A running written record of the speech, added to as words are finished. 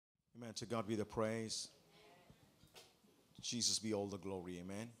Amen. To God be the praise. Jesus be all the glory.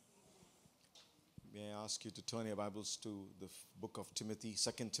 Amen. May I ask you to turn your Bibles to the book of Timothy,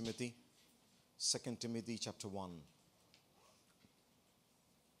 2 Timothy. 2 Timothy chapter 1.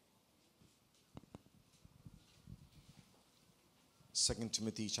 Second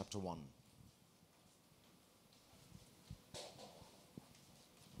Timothy chapter 1.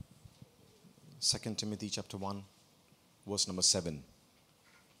 Second Timothy chapter 1, verse number 7.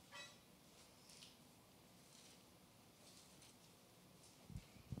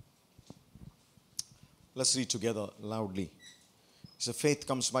 Let's read together loudly. So faith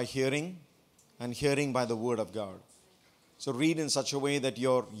comes by hearing, and hearing by the word of God. So read in such a way that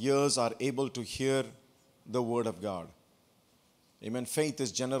your ears are able to hear the word of God. Amen. Faith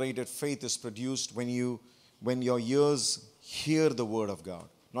is generated, faith is produced when your ears hear the word of God.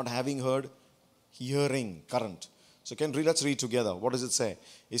 Not having heard, hearing, current. So let's read together. What does it say?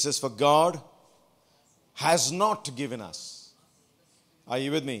 It says, for God has not given us. Are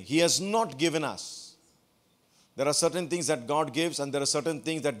you with me? He has not given us. There are certain things that God gives and there are certain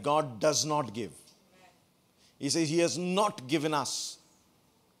things that God does not give. He says He has not given us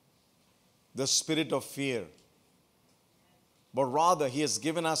the spirit of fear. But rather He has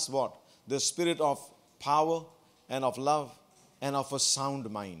given us what? The spirit of power and of love and of a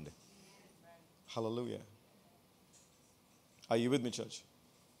sound mind. Hallelujah. Are you with me, church?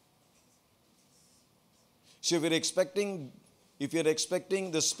 So if you're expecting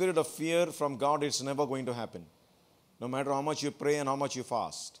the spirit of fear from God, it's never going to happen. No matter how much you pray and how much you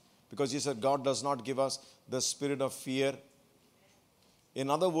fast. Because He said God does not give us the spirit of fear.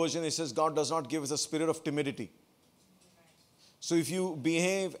 In other version, it says God does not give us a spirit of timidity. So if you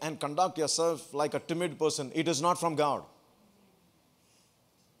behave and conduct yourself like a timid person, it is not from God.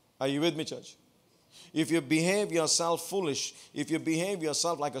 Are you with me, church? If you behave yourself foolish, if you behave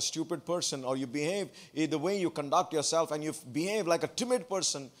yourself like a stupid person, or you behave the way you conduct yourself and you behave like a timid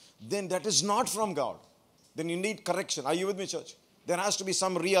person, then that is not from God. Then you need correction. Are you with me, church? There has to be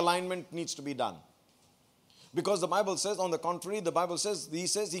some realignment needs to be done. Because the Bible says, on the contrary, the Bible says,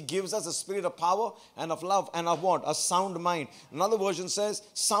 He gives us a spirit of power and of love and of what? A sound mind. Another version says,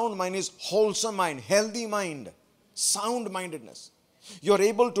 sound mind is wholesome mind, healthy mind, sound-mindedness. You're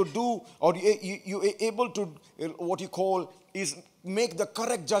able to do, or you're able to, what you call, is make the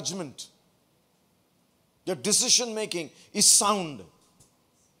correct judgment. Your decision making is sound.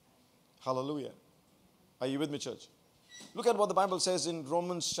 Hallelujah. Are you with me, church? Look at what the Bible says in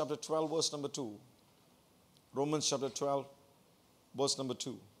Romans chapter 12, verse number 2. Romans chapter 12, verse number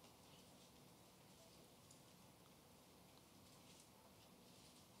 2.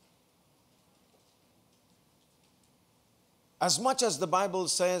 As much as the Bible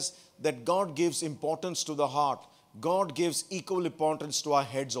says that God gives importance to the heart, God gives equal importance to our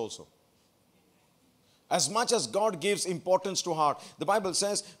heads also. As much as God gives importance to heart, the Bible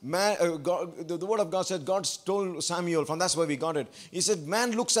says, the word of God said, God told Samuel, from that's where we got it. He said,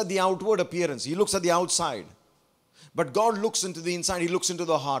 man looks at the outward appearance. He looks at the outside. But God looks into the inside. He looks into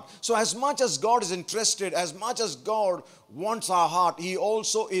the heart. So as much as God is interested, as much as God wants our heart, He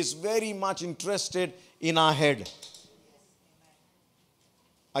also is very much interested in our head.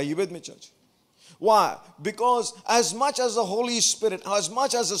 Are you with me, church? Why? Because as much as the Holy Spirit, as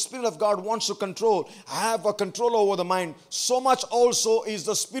much as the Spirit of God wants to have a control over the mind, so much also is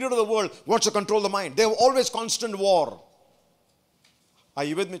the spirit of the world wants to control the mind. They have always constant war. Are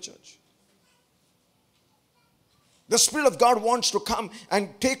you with me, church? The Spirit of God wants to come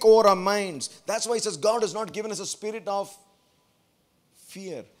and take over our minds. That's why He says God has not given us a spirit of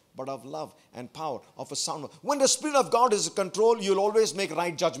fear, but of love and power, of a sound. When the Spirit of God is in control, you'll always make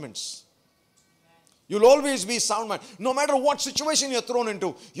right judgments. You'll always be sound mind. No matter what situation you're thrown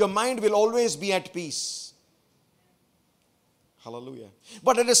into, your mind will always be at peace. Hallelujah.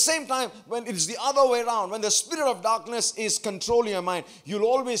 But at the same time, when it's the other way around, when the spirit of darkness is controlling your mind, you'll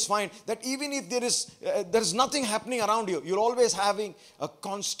always find that even if there is nothing happening around you, you're always having a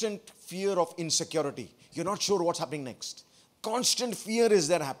constant fear of insecurity. You're not sure what's happening next. Constant fear is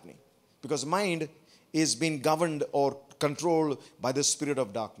there happening because mind is being governed or controlled by the spirit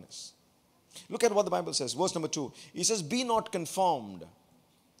of darkness. Look at what the Bible says. Verse number 2. It says, be not conformed.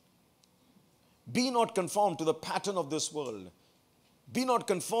 Be not conformed to the pattern of this world. Be not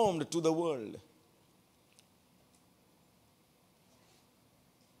conformed to the world.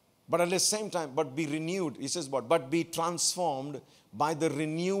 But at the same time, but be renewed. He says what? But be transformed by the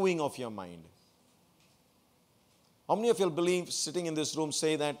renewing of your mind. How many of you believe, sitting in this room,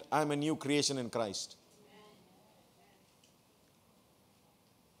 say that I'm a new creation in Christ?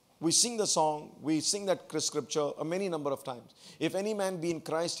 We sing the song, we sing that scripture a many number of times. If any man be in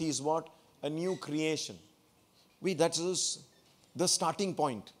Christ, he is what? A new creation. That is the starting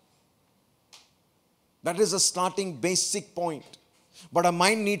point. That is a starting basic point. But our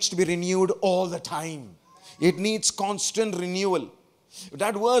mind needs to be renewed all the time. It needs constant renewal.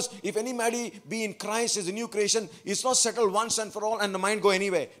 That verse, if any man be in Christ is a new creation, it's not settled once and for all and the mind go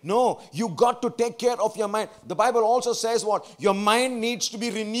anywhere. No, you got to take care of your mind. The Bible also says what? Your mind needs to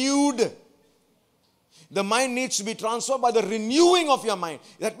be renewed. The mind needs to be transformed by the renewing of your mind.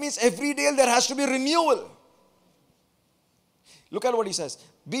 That means every day there has to be renewal. Look at what he says.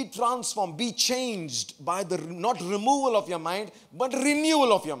 Be transformed, be changed by the, not removal of your mind, but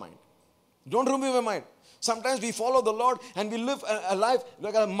renewal of your mind. Don't remove your mind. Sometimes we follow the Lord and we live a life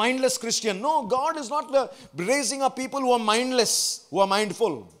like a mindless Christian. No, God is not raising up people who are mindless, who are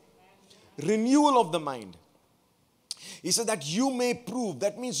mindful. Renewal of the mind. He said that you may prove,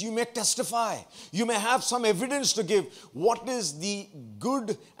 that means you may testify. You may have some evidence to give what is the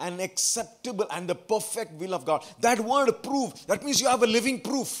good and acceptable and the perfect will of God. That word prove, that means you have a living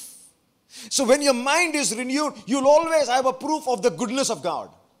proof. So when your mind is renewed, you'll always have a proof of the goodness of God.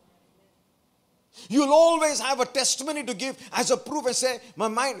 You'll always have a testimony to give as a proof and say, my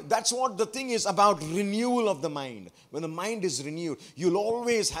mind, that's what the thing is about renewal of the mind. When the mind is renewed, you'll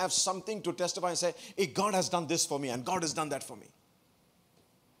always have something to testify and say, hey, God has done this for me and God has done that for me.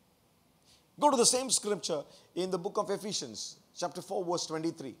 Go to the same scripture in the book of Ephesians, chapter 4, verse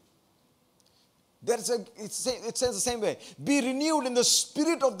 23. It says the same way. Be renewed in the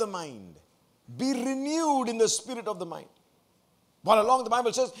spirit of the mind. Be renewed in the spirit of the mind. While along the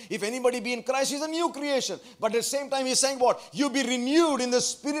Bible says, if anybody be in Christ, he's a new creation. But at the same time, he's saying what? You be renewed in the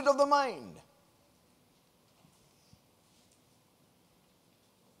spirit of the mind.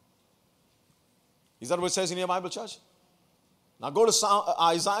 Is that what it says in your Bible, church? Now go to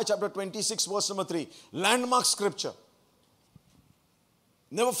Isaiah chapter 26, verse number 3. Landmark scripture.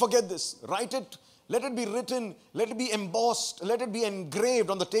 Never forget this. Write it. Let it be written. Let it be embossed. Let it be engraved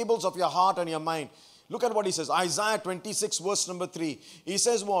on the tables of your heart and your mind. Look at what he says. Isaiah 26 verse number 3. He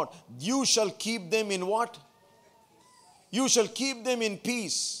says what? You shall keep them in what? You shall keep them in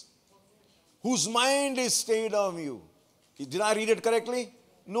peace, whose mind is stayed on you. Did I read it correctly?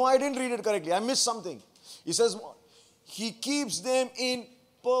 No, I didn't read it correctly. I missed something. He says what? He keeps them in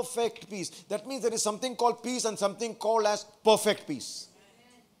perfect peace. That means there is something called peace and something called as perfect peace.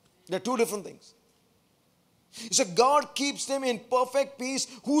 They're two different things. He said, God keeps them in perfect peace,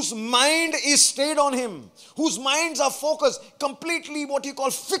 whose mind is stayed on Him, whose minds are focused, completely what you call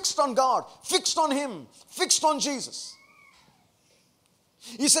fixed on God, fixed on Him, fixed on Jesus.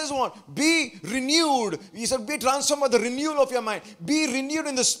 He says what? Be renewed. He said, be transformed by the renewal of your mind. Be renewed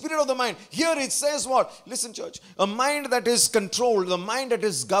in the spirit of the mind. Here it says what? Listen, church. A mind that is controlled, the mind that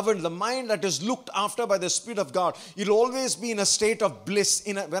is governed, the mind that is looked after by the Spirit of God, it'll always be in a state of bliss.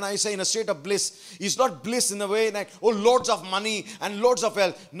 When I say in a state of bliss, it's not bliss in the way like, oh, loads of money and loads of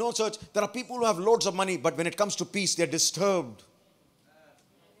wealth. No, church. There are people who have loads of money, but when it comes to peace, they're disturbed.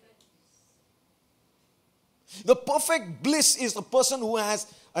 The perfect bliss is the person who has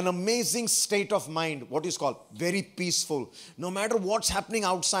an amazing state of mind, what is called very peaceful. No matter what's happening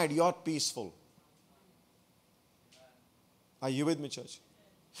outside, you're peaceful. Are you with me, church?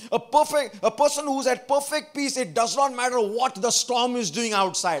 A person who's at perfect peace, it does not matter what the storm is doing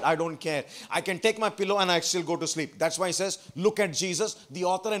outside. I don't care. I can take my pillow and I still go to sleep. That's why he says, look at Jesus, the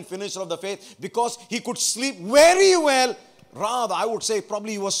author and finisher of the faith, because he could sleep very well. Rather, I would say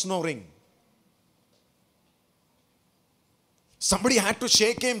probably he was snoring. Somebody had to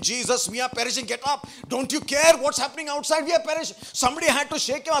shake him. Jesus, we are perishing. Get up. Don't you care what's happening outside? We are perishing. Somebody had to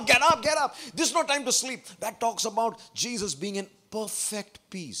shake him up. Get up, get up. This is not time to sleep. That talks about Jesus being in perfect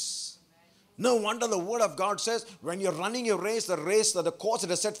peace. No wonder the word of God says, when you're running your race, the course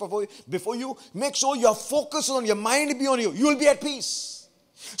that is set before you, make sure your focus on your mind be on you. You will be at peace.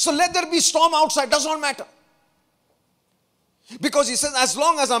 So let there be storm outside. Does not matter. Because he says, as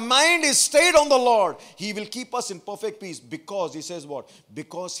long as our mind is stayed on the Lord, He will keep us in perfect peace. Because he says what?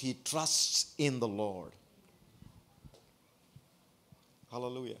 Because he trusts in the Lord.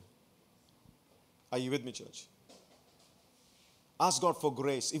 Hallelujah. Are you with me, church? Ask God for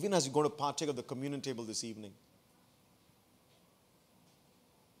grace, even as you're going to partake of the communion table this evening.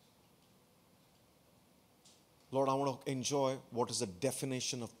 Lord, I want to enjoy what is the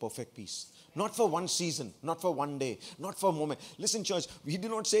definition of perfect peace. Not for one season, not for one day, not for a moment. Listen, church, He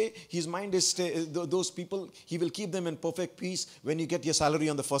did not say his mind is those people, He will keep them in perfect peace when you get your salary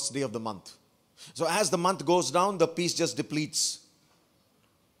on the first day of the month. So as the month goes down, the peace just depletes.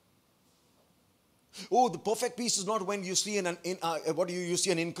 Oh, the perfect peace is not when you see you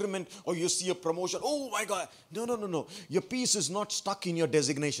see an increment or you see a promotion. Oh my God. No, no, no, no. Your peace is not stuck in your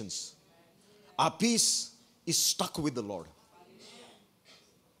designations. Our peace is stuck with the Lord.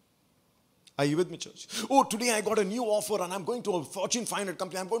 Are you with me, church? Oh, today I got a new offer and I'm going to a Fortune 500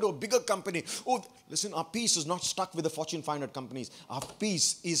 company. I'm going to a bigger company. Oh, listen, our peace is not stuck with the Fortune 500 companies. Our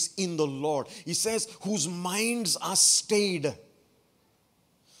peace is in the Lord. He says, whose minds are stayed.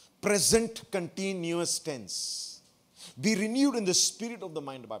 Present continuous tense. Be renewed in the spirit of the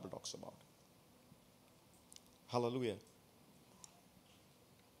mind, the Bible talks about. Hallelujah.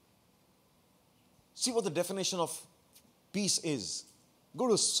 See what the definition of peace is. Go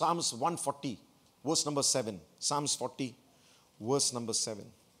to Psalms 140, verse number 7. Psalms 40, verse number 7.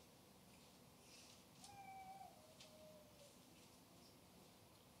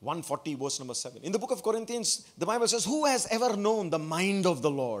 Verse number 7. In the book of Corinthians, the Bible says, who has ever known the mind of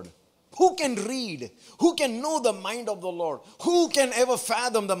the Lord? Who can read? Who can know the mind of the Lord? Who can ever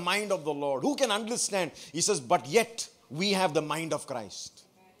fathom the mind of the Lord? Who can understand? He says, but yet we have the mind of Christ.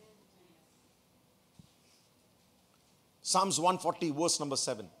 Psalms 140, verse number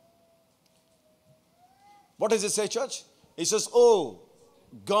 7. What does it say, church? It says, oh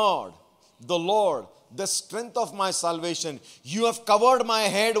God, the Lord, the strength of my salvation. You have covered my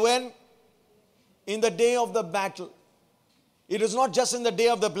head when? In the day of the battle. It is not just in the day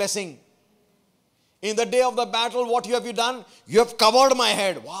of the blessing. In the day of the battle, what have you done? You have covered my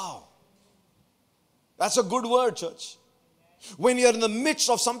head. Wow. That's a good word, church. When you're in the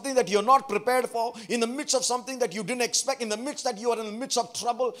midst of something that you're not prepared for, in the midst of something that you didn't expect, in the midst that you are in the midst of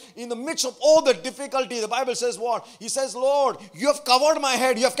trouble, in the midst of all the difficulty, the Bible says what? He says, Lord, you have covered my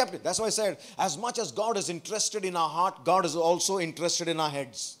head, you have kept it. That's why I said, as much as God is interested in our heart, God is also interested in our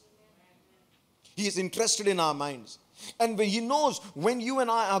heads. He is interested in our minds. And when He knows when you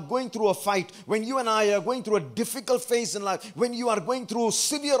and I are going through a fight, when you and I are going through a difficult phase in life, when you are going through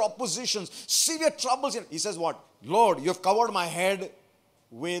severe oppositions, severe troubles, He says what? Lord, you have covered my head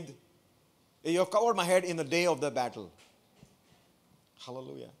in the day of the battle.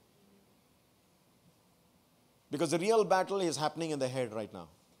 Hallelujah. Because the real battle is happening in the head right now.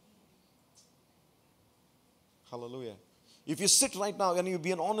 Hallelujah. If you sit right now and you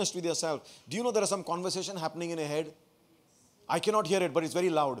be honest with yourself, do you know there is some conversation happening in your head? I cannot hear it, but it's very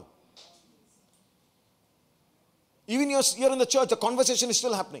loud. Even you're in the church, the conversation is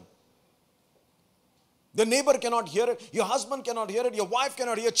still happening. The neighbor cannot hear it. Your husband cannot hear it. Your wife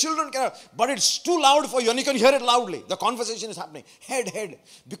cannot hear it. Children cannot. But it's too loud for you and you can hear it loudly. The conversation is happening. Head.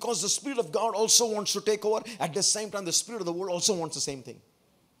 Because the Spirit of God also wants to take over. At the same time, the Spirit of the world also wants the same thing.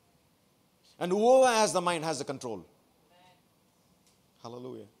 And whoever has the mind has the control.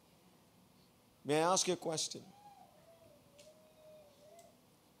 Hallelujah. May I ask you a question?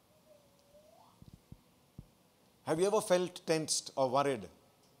 Have you ever felt tensed or worried?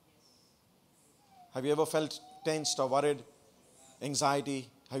 Have you ever felt tensed or worried? Anxiety?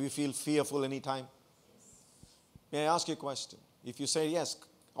 Have you feel fearful anytime? May I ask you a question? If you say yes,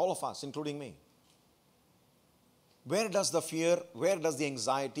 all of us, including me. Where does the fear, where does the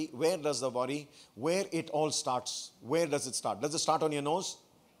anxiety, where does the worry, where it all starts? Where does it start? Does it start on your nose?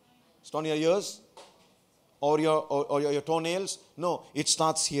 It's on your ears? Or your toenails? No, it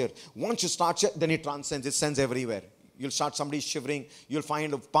starts here. Once you start here, then it transcends. It sends everywhere. You'll start somebody shivering. You'll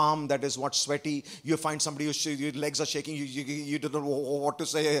find a palm that is sweaty. You'll find somebody your legs are shaking. You don't know what to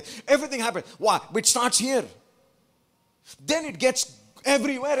say. Everything happens. Why? It starts here. Then it gets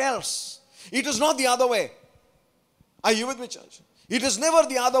everywhere else. It is not the other way. Are you with me, church? It is never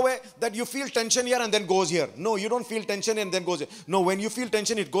the other way that you feel tension here and then goes here. No, you don't feel tension and then goes here. No, when you feel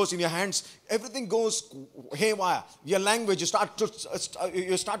tension, it goes in your hands. Everything goes haywire. Your language, you start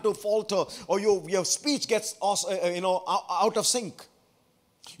to falter, or your speech gets out of sync.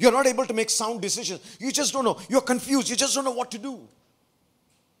 You're not able to make sound decisions. You just don't know. You're confused. You just don't know what to do.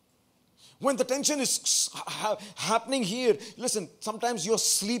 When the tension is happening here, listen, sometimes you're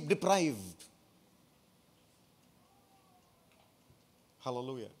sleep deprived.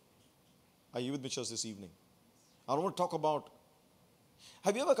 Hallelujah. Are you with me, church, this evening? I want to talk about,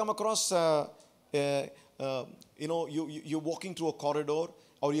 have you ever come across, you're walking through a corridor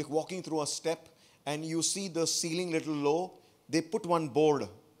or you're walking through a step and you see the ceiling little low. They put one board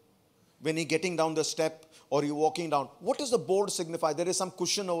when you're getting down the step or you're walking down. What does the board signify? There is some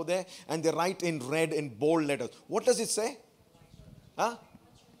cushion over there and they write in red in bold letters. What does it say? Huh?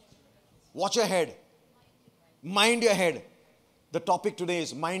 Watch your head. Mind your head. The topic today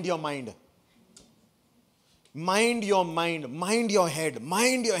is mind your mind. Mind your mind. Mind your head.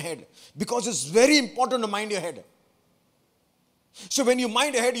 Mind your head. Because it's very important to mind your head. So when you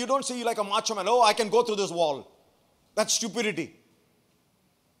mind your head, you don't say you like a macho man. Oh, I can go through this wall. That's stupidity.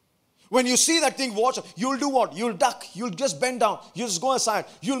 When you see that thing, watch, you'll do what? You'll duck. You'll just bend down. You'll just go aside.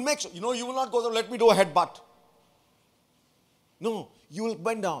 You'll make sure, you will not go there, let me do a headbutt. No, you will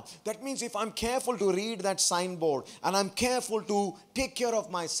bend down. That means if I'm careful to read that signboard and I'm careful to take care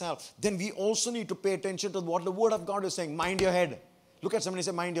of myself, then we also need to pay attention to what the Word of God is saying. Mind your head. Look at somebody and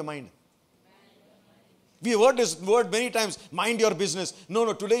say, mind your mind. We have heard this word many times, mind your business.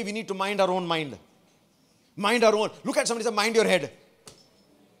 No, today we need to mind our own mind. Mind our own. Look at somebody and say, mind your head.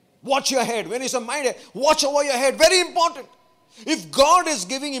 Watch your head. When you say mind it, watch over your head. Very important. If God is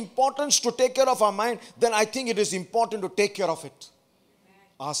giving importance to take care of our mind, then I think it is important to take care of it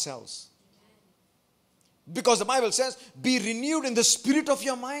ourselves. Because the Bible says, be renewed in the spirit of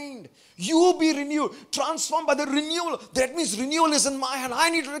your mind. You be renewed, transformed by the renewal. That means renewal is in my hand. I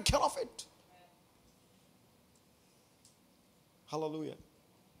need to take care of it. Hallelujah.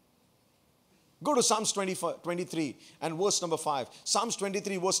 Go to Psalms 23 and verse number 5. Psalms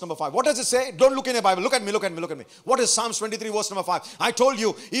 23 verse number 5. What does it say? Don't look in your Bible. Look at me. What is Psalms 23 verse number 5? I told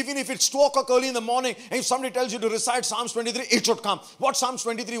you, even if it's 2 o'clock early in the morning, and if somebody tells you to recite Psalms 23, it should come. What Psalms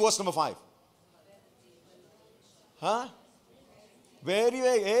 23 verse number 5? Huh?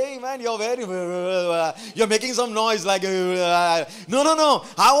 Hey man, you're making some noise like, no.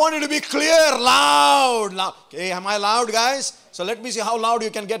 I want you to be clear, loud. Okay, am I loud, guys? So let me see how loud you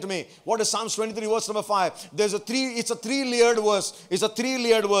can get me. What is Psalms 23 verse number 5? It's a three-layered verse.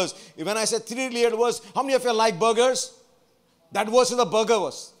 When I say three-layered verse, how many of you like burgers? That verse is a burger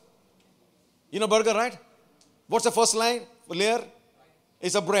verse. You know burger, right? What's the first layer?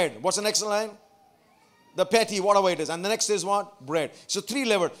 It's a bread. What's the next line? The patty, whatever it is. And the next is what? Bread. So 3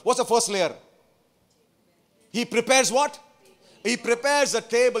 layered. What's the first layer? He prepares what? He prepares the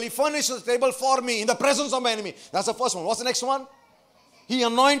table. He furnishes the table for me in the presence of my enemy. That's the first one. What's the next one? He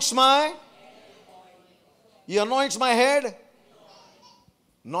anoints my head.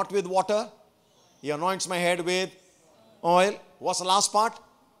 Not with water. He anoints my head with oil. What's the last part?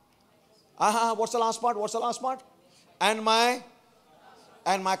 What's the last part? And my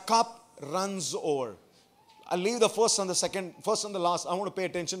cup runs over. I'll leave the first and the last. I want to pay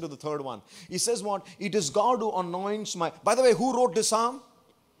attention to the third one. He says what? It is God who anoints my... By the way, who wrote this psalm?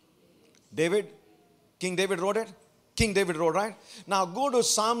 David. King David wrote it? King David wrote, right? Now go to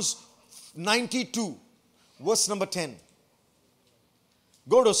Psalms 92, verse number 10.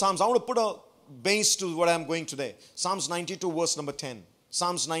 Go to Psalms. I want to put a base to what I'm going today. Psalms 92, verse number 10.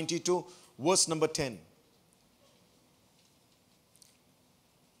 Psalms 92, verse number 10.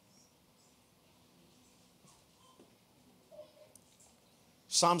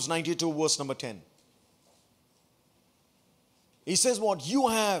 Psalms 92 verse number 10. He says what? You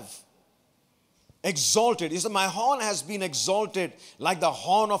have exalted. He said, my horn has been exalted like the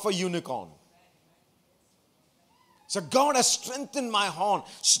horn of a unicorn. So God has strengthened my horn.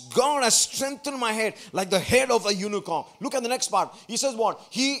 God has strengthened my head like the head of a unicorn. Look at the next part. He says what?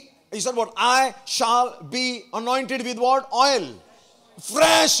 He said what? I shall be anointed with what? Oil.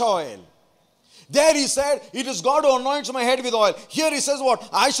 Fresh oil. There he said, it is God who anoints my head with oil. Here he says what?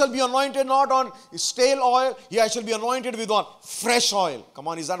 I shall be anointed not on stale oil. Here I shall be anointed with what? Fresh oil. Come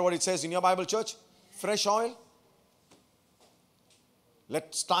on, is that what it says in your Bible, church? Fresh oil?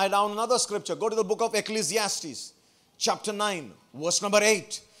 Let's tie down another scripture. Go to the book of Ecclesiastes, chapter 9, verse number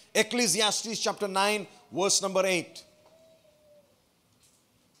 8. Ecclesiastes chapter 9, verse number 8.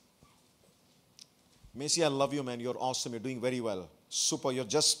 Macy, I love you, man. You're awesome. You're doing very well. Super. You're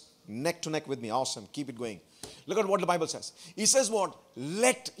just neck to neck with me. Awesome. Keep it going. Look at what the Bible says. He says what?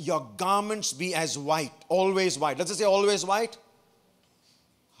 Let your garments be as white. Always white. Let's just say always white.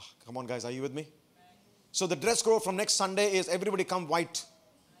 Come on, guys. Are you with me? So the dress code from next Sunday is everybody come white.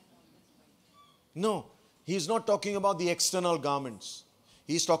 No. He's not talking about the external garments.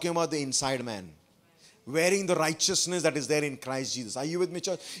 He's talking about the inside man. Wearing the righteousness that is there in Christ Jesus. Are you with me,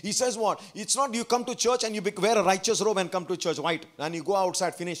 church? He says what? It's not you come to church and you wear a righteous robe and come to church white and you go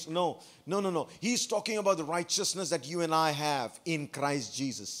outside finished. No. He's talking about the righteousness that you and I have in Christ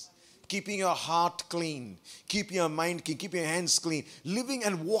Jesus. Keeping your heart clean. Keep your mind clean. Keep your hands clean. Living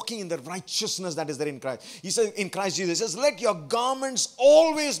and walking in the righteousness that is there in Christ. He says in Christ Jesus. He says let your garments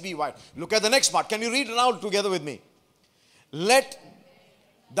always be white. Look at the next part. Can you read it out together with me? Let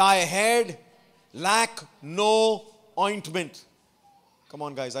thy head lack no ointment. Come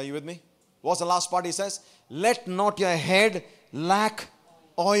on, guys, are you with me? What's the last part he says? Let not your head lack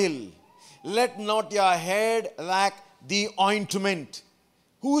oil. Let not your head lack the ointment.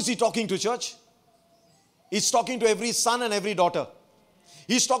 Who is he talking to, church? He's talking to every son and every daughter.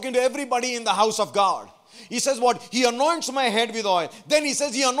 He's talking to everybody in the house of God. He says what? He anoints my head with oil. Then he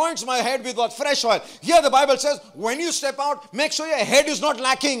says he anoints my head with what? Fresh oil. Here the Bible says, when you step out, make sure your head is not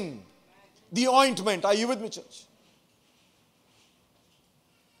lacking the ointment. Are you with me, church?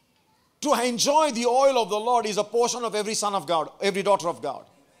 To enjoy the oil of the Lord is a portion of every son of God, every daughter of God.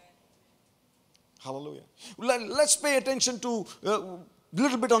 Hallelujah. Let's pay attention to a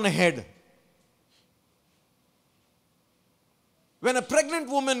little bit on the head. When a pregnant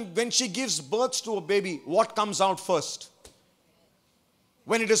woman, when she gives birth to a baby, what comes out first?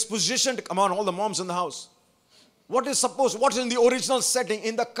 When it is positioned, come on, all the moms in the house. What is in the original setting,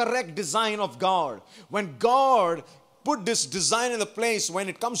 in the correct design of God? When God put this design in the place, when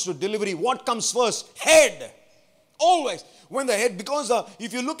it comes to delivery, what comes first? Head. Always. When the head, because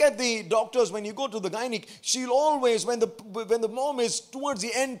if you look at the doctors, when you go to the gynec, she'll always, when the mom is towards the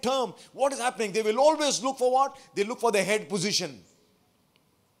end term, what is happening? They will always look for what? They look for the head position.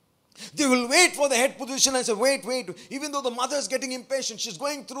 They will wait for the head position and say, wait. Even though the mother is getting impatient, she's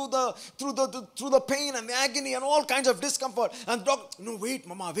going through the pain and the agony and all kinds of discomfort. And the doctor, no, wait,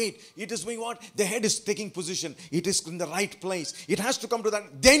 mama, wait. It is doing what? The head is taking position. It is in the right place. It has to come to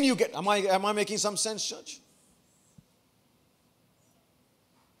that. Then you get, am I making some sense, church?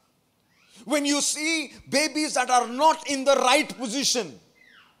 When you see babies that are not in the right position,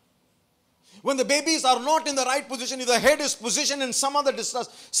 when the babies are not in the right position, if the head is positioned in some other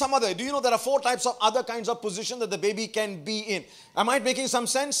distance, do you know there are 4 types of other kinds of position that the baby can be in? Am I making some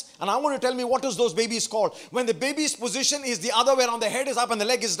sense? And I want to tell me, what is those babies called? When the baby's position is the other way around, the head is up and the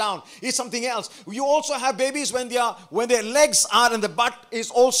leg is down, it's something else. You also have babies when their legs are and the butt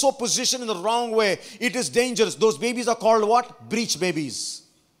is also positioned in the wrong way. It is dangerous. Those babies are called what? Breech babies.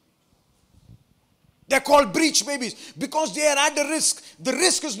 They're called breech babies because they are at the risk. The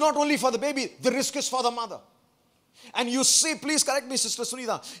risk is not only for the baby, the risk is for the mother. And you see, please correct me, Sister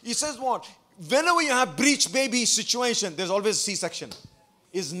Sunita. He says what? Whenever you have breech baby situation, there's always C-section.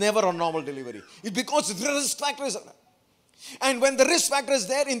 It's never a normal delivery. It's because the risk factor is. And when the risk factor is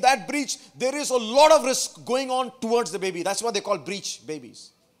there in that breech, there is a lot of risk going on towards the baby. That's what they call breech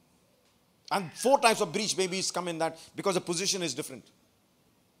babies. And 4 types of breech babies come in that because the position is different.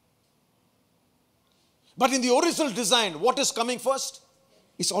 But in the original design, what is coming first?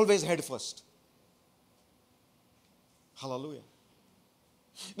 It's always head first. Hallelujah.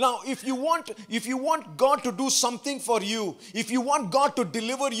 Now, if you want God to do something for you, if you want God to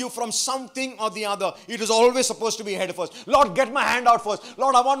deliver you from something or the other, it is always supposed to be head first. Lord, get my hand out first.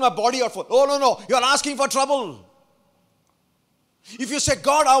 Lord, I want my body out first. Oh, no. You're asking for trouble. If you say,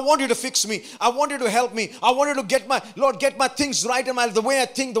 God, I want you to fix me. I want you to help me. I want you to get my things right in the way I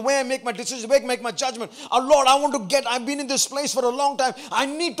think, the way I make my decisions, the way I make my judgment. Lord, I've been in this place for a long time. I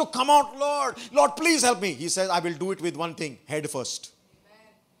need to come out, Lord. Lord, please help me. He says, I will do it with one thing, head first.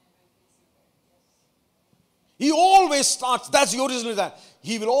 He always starts, that's the original design.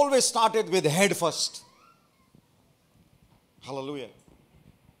 He will always start it with head first. Hallelujah.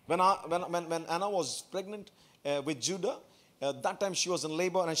 When Anna was pregnant with Judah, that time she was in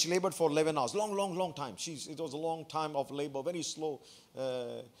labor and she labored for 11 hours. Long time. It was a long time of labor, very slow.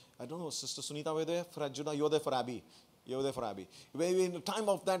 I don't know, Sister Sunita, were you there for Judah? You were there for Abby. In the time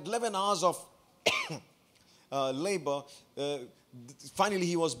of that 11 hours of labor, finally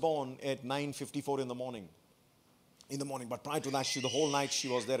he was born at 9:54 in the morning. But prior to that, the whole night she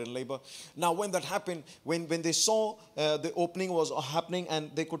was there in labor. Now, when that happened, when they saw the opening was happening and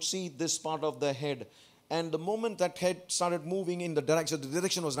they could see this part of the head, and the moment that head started moving in the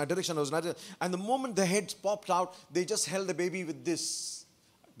direction was not. And the moment the head popped out, they just held the baby with this.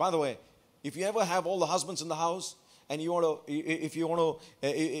 By the way, if you ever have all the husbands in the house, and if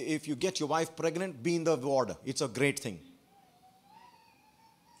you get your wife pregnant, be in the ward. It's a great thing.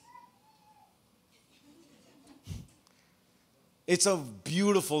 It's a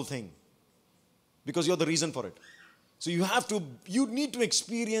beautiful thing because you're the reason for it. So you need to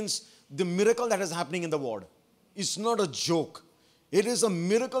experience the miracle that is happening in the ward. It's not a joke. It is a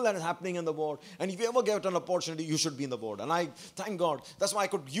miracle that is happening in the ward. And if you ever get an opportunity, you should be in the ward. And I thank God. That's why I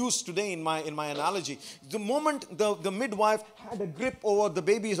could use today in my analogy. The moment the midwife had a grip over the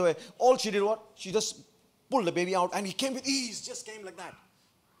baby's away, all she did what? She just pulled the baby out and he came with ease, just came like that.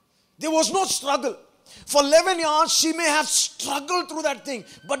 There was no struggle. For 11 years, she may have struggled through that thing.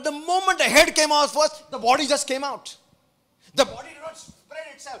 But the moment the head came out first, the body just came out. The body did not spread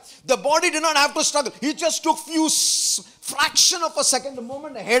itself. The body did not have to struggle. It just took fraction of a second. The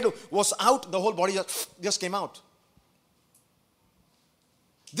moment the head was out, the whole body just came out.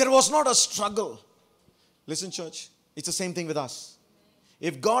 There was not a struggle. Listen, church, it's the same thing with us.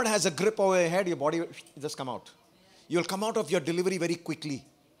 If God has a grip over your head, your body will just come out. You'll come out of your delivery very quickly.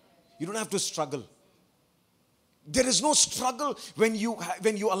 You don't have to struggle. There is no struggle when you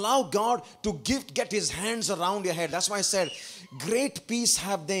allow God to get His hands around your head. That's why I said, great peace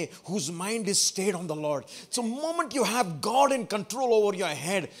have they whose mind is stayed on the Lord. So the moment you have God in control over your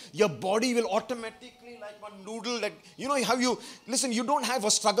head, your body will automatically, like one noodle, that listen, you don't have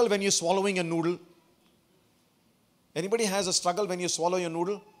a struggle when you're swallowing a noodle. Anybody has a struggle when you swallow your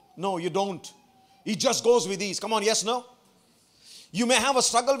noodle? No, you don't. It just goes with ease. Come on, yes, no? You may have a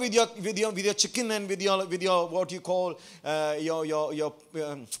struggle with your chicken and with your what you call your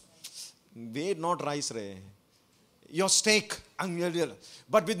wait, not rice, your steak,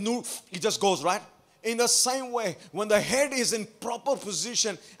 but with noodle, it just goes, right? In the same way, when the head is in proper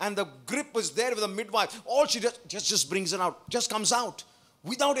position and the grip is there with the midwife, all she does just brings it out, just comes out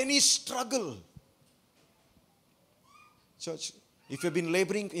without any struggle. Church, if you've been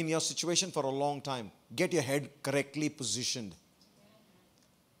laboring in your situation for a long time, get your head correctly positioned.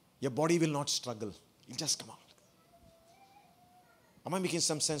 Your body will not struggle. It'll just come out. Am I making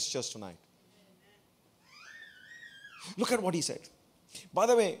some sense, church, tonight? Look at what he said. By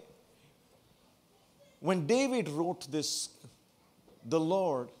the way, when David wrote this, the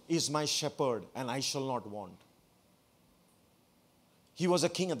Lord is my shepherd and I shall not want. He was a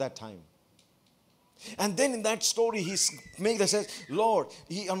king at that time. And then in that story, he says, Lord,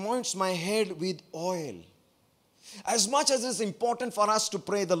 He anoints my head with oil. As much as it's important for us to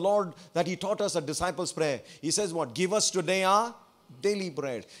pray the Lord that He taught us a disciples' prayer, He says what? Give us today our daily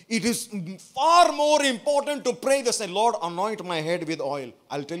bread. It is far more important to pray this, say, Lord, anoint my head with oil.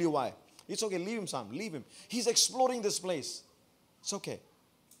 I'll tell you why. It's okay, leave him, Sam, leave him. He's exploring this place. It's okay.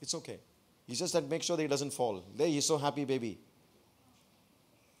 It's okay. He just said, make sure that he doesn't fall. There, he's so happy, baby.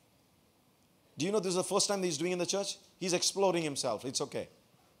 Do you know this is the first time that he's doing in the church? He's exploring himself. It's okay.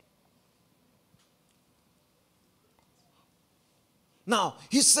 Now,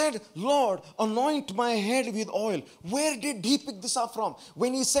 he said, Lord, anoint my head with oil. Where did he pick this up from?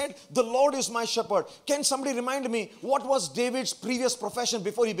 When he said, the Lord is my shepherd. Can somebody remind me, what was David's previous profession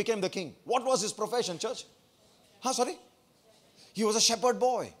before he became the king? What was his profession, church? Sorry? He was a shepherd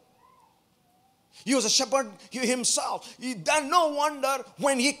boy. He was a shepherd himself. Then no wonder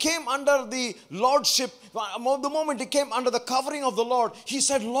when he came under the lordship, the moment he came under the covering of the Lord, he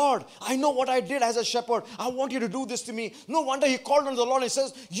said, Lord, I know what I did as a shepherd. I want you to do this to me. No wonder he called on the Lord and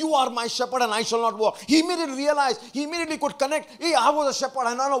says, you are my shepherd and I shall not walk. He immediately realized, he immediately could connect. Hey, I was a shepherd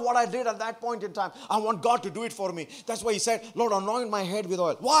and I know what I did at that point in time. I want God to do it for me. That's why he said, Lord, anoint my head with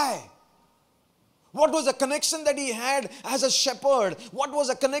oil. Why? What was the connection that he had as a shepherd? What was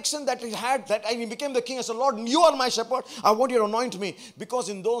the connection that he had that he became the king? I said, Lord, you are my shepherd. I want you to anoint me. Because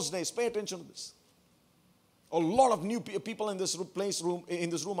in those days, pay attention to this. A lot of new people in this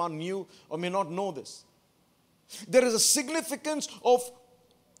room are new or may not know this. There is a significance of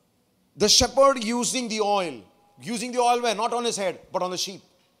the shepherd using the oil. Using the oil where? Not on his head, but on the sheep.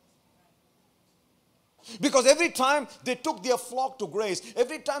 Because every time they took their flock to graze,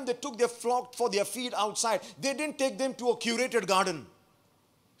 every time they took their flock for their feed outside, they didn't take them to a curated garden.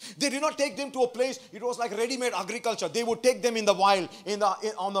 They did not take them to a place, it was like ready-made agriculture. They would take them in the wild,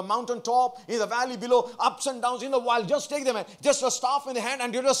 on the mountain top, in the valley below, ups and downs in the wild. Just take them, just a staff in the hand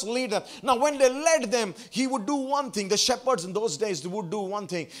and you just lead them. Now when they led them, he would do one thing. The shepherds in those days, they would do one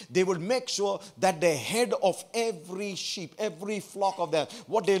thing. They would make sure that the head of every sheep, every flock of them,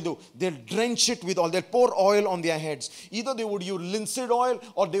 what they'll do, they'll drench it with oil. They'll pour oil on their heads. Either they would use linseed oil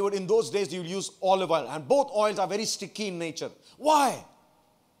or they would, in those days, they would use olive oil. And both oils are very sticky in nature. Why?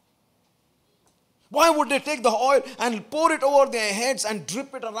 Why would they take the oil and pour it over their heads and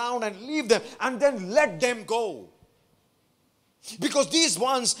drip it around and leave them and then let them go? Because these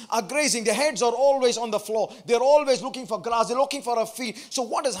ones are grazing. Their heads are always on the floor. They're always looking for grass. They're looking for a feed. So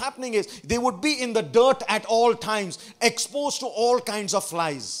what is happening is they would be in the dirt at all times, exposed to all kinds of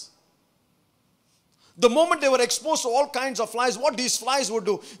flies. The moment they were exposed to all kinds of flies, what these flies would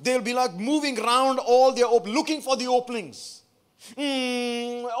do, they'll be like moving around all their looking for the openings.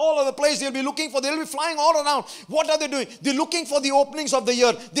 All of the place they'll be looking for, they'll be flying all around. What are they doing? They're looking for the openings of the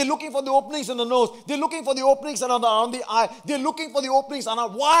ear. They're looking for the openings in the nose. They're looking for the openings around the eye. They're looking for the openings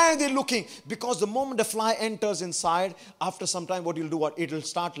around. Why are they looking? Because the moment the fly enters inside, after some time what it'll do, it'll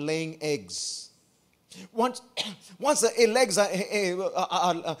start laying eggs. Once the legs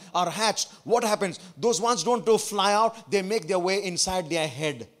are hatched, what happens? Those ones don't fly out, they make their way inside their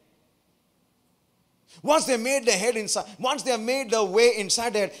head. Once they made their head inside, once they have made their way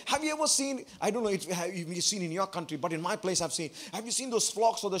inside their head, have you ever seen, I don't know if you've seen in your country, but in my place I've seen, have you seen those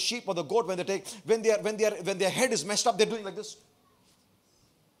flocks or the sheep or the goat when their head is messed up, they're doing like this?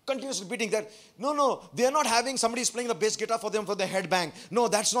 continuously repeating that. No, they are not having somebody is playing the bass guitar for them for their head bang. No,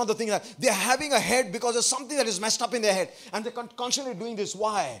 that's not the thing. They are having a head because there's something that is messed up in their head. And they're constantly doing this.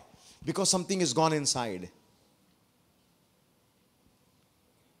 Why? Because something is gone inside.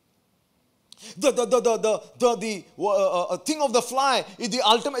 The thing of the fly, the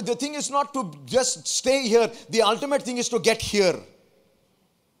ultimate, the thing is not to just stay here. The ultimate thing is to get here.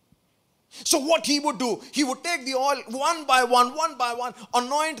 So what he would do, he would take the oil one by one,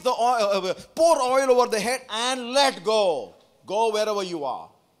 anoint the oil, pour oil over the head and let go. Go wherever you are.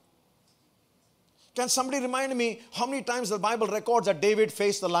 Can somebody remind me how many times the Bible records that David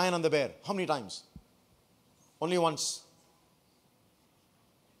faced the lion and the bear? How many times? Only once.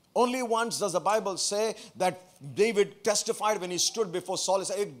 Only once does the Bible say that David testified when he stood before Saul. He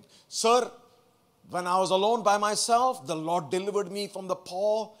said, Sir, when I was alone by myself, the Lord delivered me from the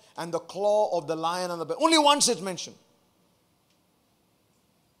paw and the claw of the lion and the bear. Only once it's mentioned.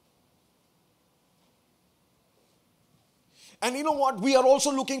 And you know what? We are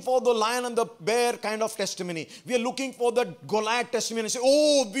also looking for the lion and the bear kind of testimony. We are looking for the Goliath testimony. Say,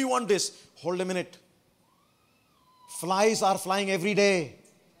 oh, we want this. Hold a minute. Flies are flying every day.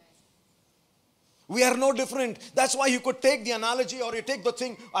 We are no different. That's why you could take the analogy or you take the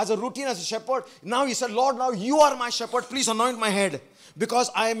thing as a routine as a shepherd. Now he said, Lord, now you are my shepherd. Please anoint my head. Because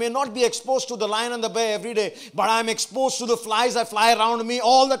I may not be exposed to the lion and the bear every day, but I am exposed to the flies that fly around me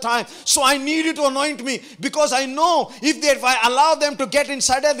all the time. So I need you to anoint me, because I know if I allow them to get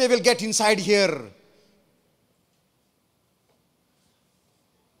inside there, they will get inside here.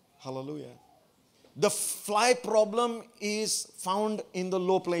 Hallelujah. The fly problem is found in the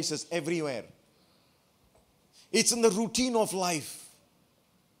low places everywhere. It's in the routine of life.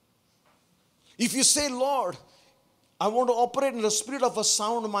 If you say, Lord, I want to operate in the spirit of a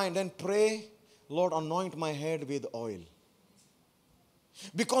sound mind, and pray, Lord, anoint my head with oil.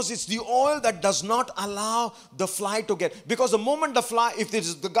 Because it's the oil that does not allow the fly to get. Because the moment the fly, if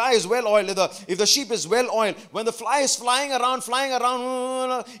the guy is well oiled, if the sheep is well oiled, when the fly is flying around,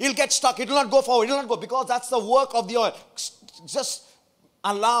 he'll get stuck. It will not go forward. It will not go, because that's the work of the oil. Just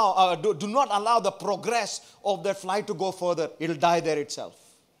allow, do not allow the progress of that fly to go further. It will die there itself.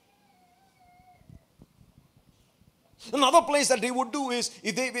 Another place that they would do is,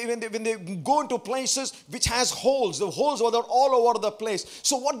 when they go into places which has holes, the holes were all over the place.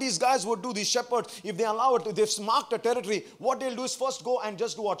 So what these guys would do, these shepherds, if they allow it, if they've marked a territory, what they'll do is first go and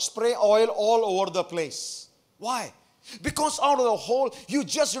just do what? Spray oil all over the place. Why? Because out of the hole,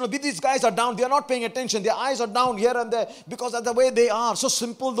 these guys are down, they are not paying attention, their eyes are down here and there, because that's the way they are. So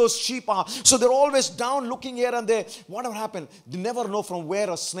simple those sheep are. So they're always down looking here and there. What will happen? They never know from where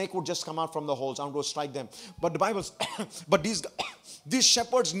a snake would just come out from the holes and go strike them. But the Bible, but these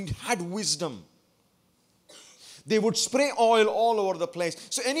shepherds had wisdom. They would spray oil all over the place.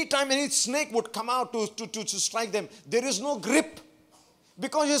 So anytime any snake would come out to strike them, there is no grip,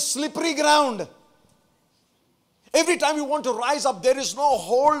 because it's slippery ground. Every time you want to rise up, there is no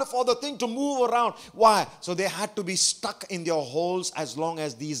hold for the thing to move around. Why? So they had to be stuck in their holes as long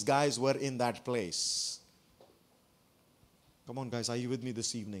as these guys were in that place. Come on, guys, are you with me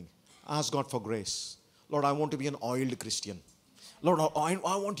this evening? Ask God for grace. Lord, I want to be an oiled Christian. Lord, I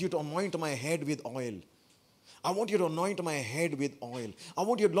want you to anoint my head with oil. I want you to anoint my head with oil. I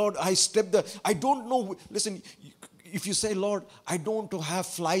want you, Lord, I don't know. Listen, if you say, Lord, I don't want to have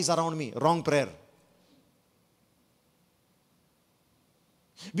flies around me, wrong prayer.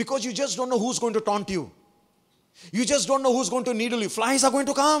 Because you just don't know who's going to taunt you. You just don't know who's going to needle you. Flies are going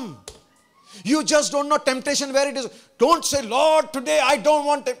to come. You just don't know temptation where it is. Don't say, Lord, today I don't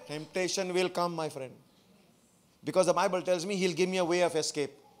want it. Temptation will come, my friend. Because the Bible tells me He'll give me a way of escape.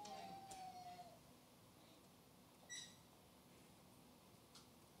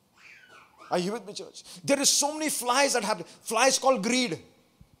 Are you with me, church? There is so many flies that happen. Flies called greed.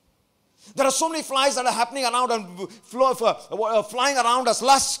 There are so many flies that are happening around and flying around us.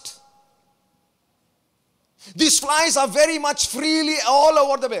 Lust. These flies are very much freely all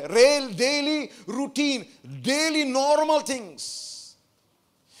over the way. Daily routine, daily normal things.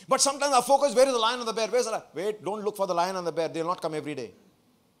 But sometimes our focus, where is the lion and the bear? Where's the lion? Wait, don't look for the lion and the bear. They will not come every day.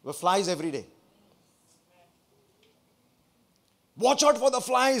 There are flies every day. Watch out for the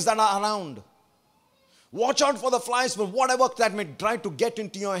flies that are around. Watch out for the flies, for whatever that may try to get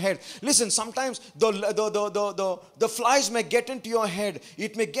into your head. Listen, sometimes the flies may get into your head.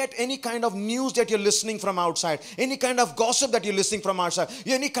 It may get any kind of news that you're listening from outside. Any kind of gossip that you're listening from outside.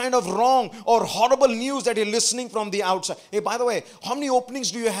 Any kind of wrong or horrible news that you're listening from the outside. Hey, by the way, how many openings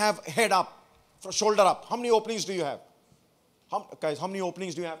do you have head up, shoulder up? How many openings do you have? Guys, how many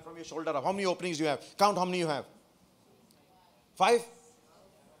openings do you have from your shoulder up? How many openings do you have? Count how many you have. 5?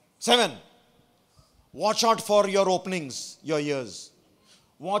 7. Watch out for your openings, your ears.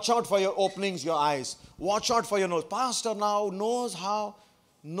 Watch out for your openings, your eyes. Watch out for your nose. Pastor now knows how.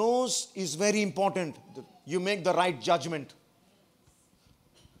 Nose is very important. You make the right judgment.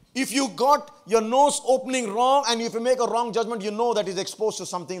 If you got your nose opening wrong and if you make a wrong judgment, you know that is exposed to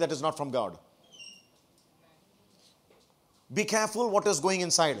something that is not from God. Be careful what is going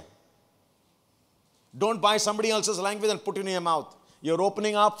inside. Don't buy somebody else's language and put it in your mouth. You're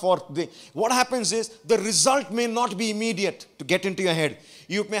opening up for what happens is the result may not be immediate to get into your head.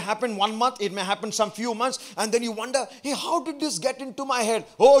 It may happen 1 month, it may happen some few months, and then you wonder, hey, how did this get into my head?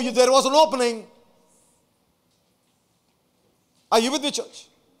 Oh, there was an opening. Are you with me, church?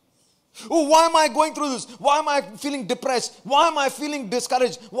 Oh, why am I going through this? Why am I feeling depressed? Why am I feeling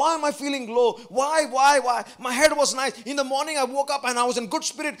discouraged? Why am I feeling low? Why? My head was nice. In the morning I woke up and I was in good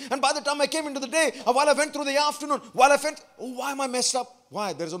spirit. And by the time I came into the day, while I went through the afternoon, why am I messed up?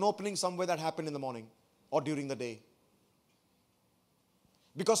 Why? There's an opening somewhere that happened in the morning or during the day.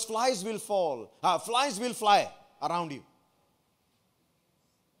 Because flies will fly around you.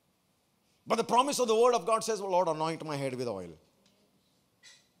 But the promise of the word of God says, well, Lord, anoint my head with oil.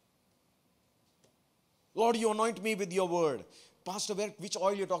 Lord, you anoint me with your word. Pastor, which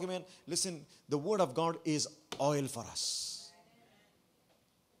oil you're talking about? Listen, the word of God is oil for us.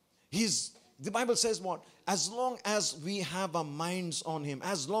 The Bible says what? As long as we have our minds on him,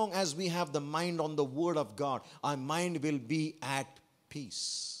 as long as we have the mind on the word of God, our mind will be at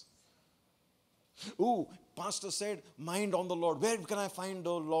peace. Ooh, Pastor said, mind on the Lord. Where can I find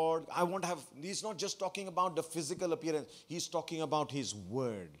the Lord? He's not just talking about the physical appearance. He's talking about his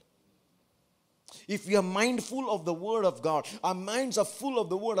word. If we are mindful of the word of God, our minds are full of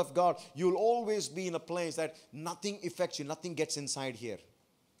the word of God, you'll always be in a place that nothing affects you, nothing gets inside here.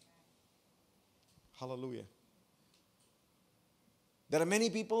 Hallelujah. There are many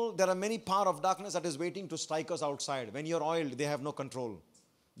people, there are many power of darkness that is waiting to strike us outside. When you're oiled, they have no control.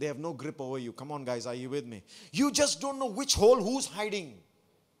 They have no grip over you. Come on, guys, are you with me? You just don't know which hole, who's hiding.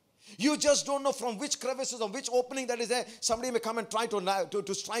 You just don't know from which crevices or which opening that is there. Somebody may come and try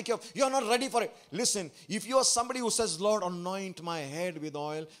to strike you. You're not ready for it. Listen, if you are somebody who says, Lord, anoint my head with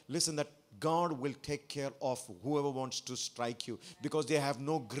oil, listen, that God will take care of whoever wants to strike you because they have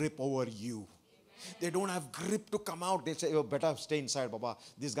no grip over you. They don't have grip to come out. They say, oh, better stay inside, Baba.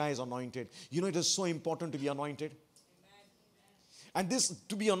 This guy is anointed. You know, it is so important to be anointed. And this,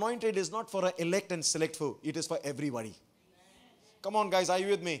 to be anointed, is not for an elect and select few. It is for everybody. Come on, guys, are you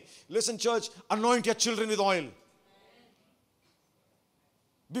with me? Listen, church, anoint your children with oil.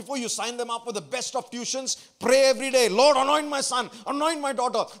 Before you sign them up for the best of tuitions, pray every day. Lord, anoint my son, anoint my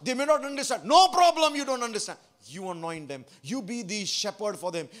daughter. They may not understand. No problem, you don't understand. You anoint them. You be the shepherd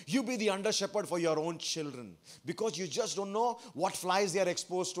for them. You be the under shepherd for your own children. Because you just don't know what flies they are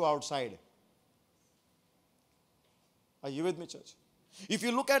exposed to outside. Are you with me, church? If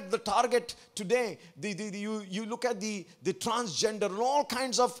you look at the target today, you look at the transgender and all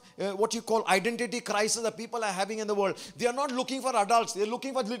kinds of what you call identity crisis that people are having in the world. They are not looking for adults. They are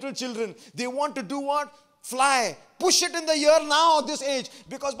looking for little children. They want to do what? Fly. Push it in the year now at this age.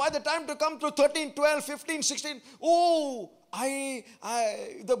 Because by the time to come to 13, 12, 15, 16, the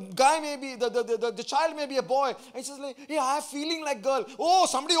guy may be, the child may be a boy. And he says, like, yeah, I'm feeling like girl. Oh,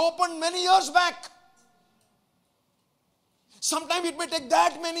 somebody opened many years back. Sometimes it may take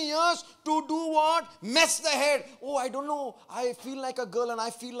that many years to do what? Mess the head. Oh, I don't know. I feel like a girl and I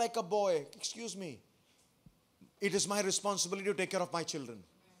feel like a boy. Excuse me. It is my responsibility to take care of my children.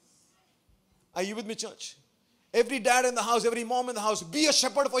 Are you with me, church? Every dad in the house, every mom in the house, be a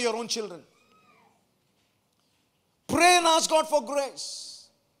shepherd for your own children. Pray and ask God for grace.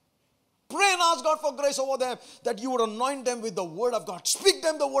 Pray and ask God for grace over them, that you would anoint them with the word of God. Speak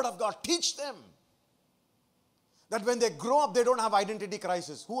them the word of God. Teach them. That when they grow up, they don't have identity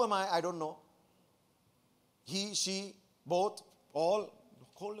crisis. Who am I? I don't know. He, she, both, all.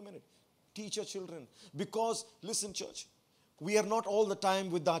 Hold a minute. Teach your children. Because, listen, church, we are not all the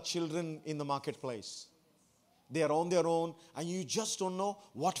time with our children in the marketplace. They are on their own, and you just don't know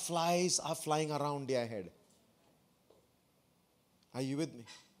what flies are flying around their head. Are you with me?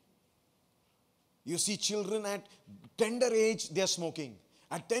 You see children at tender age, they are smoking.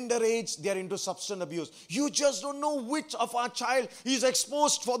 At tender age, they are into substance abuse. You just don't know which of our child is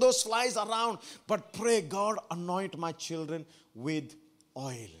exposed for those flies around. But pray, God, anoint my children with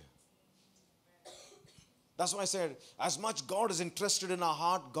oil. That's why I said, as much God is interested in our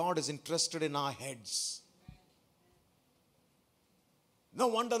heart, God is interested in our heads. No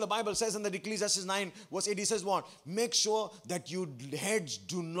wonder the Bible says in the Ecclesiastes 9 verse 8, he says what? Make sure that your heads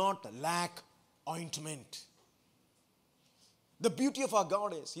do not lack ointment. The beauty of our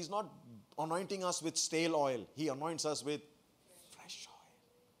God is, He's not anointing us with stale oil. He anoints us with fresh oil.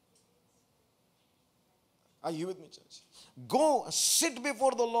 Are you with me, church? Go, sit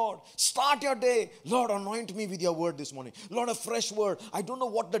before the Lord. Start your day. Lord, anoint me with your word this morning. Lord, a fresh word. I don't know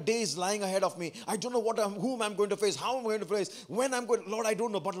what the day is lying ahead of me. I don't know whom I'm going to face, how I'm going to face, when I'm going. Lord, I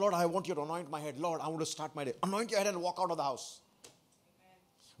don't know. But Lord, I want you to anoint my head. Lord, I want to start my day. Anoint your head and walk out of the house.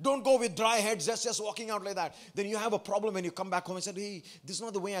 Don't go with dry heads, just walking out like that. Then you have a problem when you come back home and say, hey, this is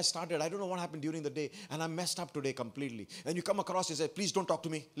not the way I started. I don't know what happened during the day. And I messed up today completely. And you come across and say, please don't talk to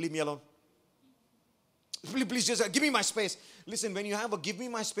me. Leave me alone. Please just give me my space. Listen, when you have a give me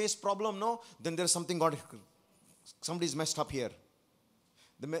my space problem, no, then there's something somebody's messed up here.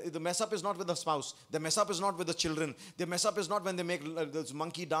 The mess up is not with the spouse. The mess up is not with the children. The mess up is not when they make this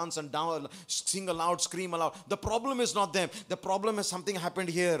monkey dance and down, sing aloud, scream aloud. The problem is not them. The problem is something happened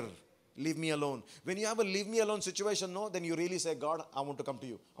here. Leave me alone. When you have a leave me alone situation, no, then you really say, God, I want to come to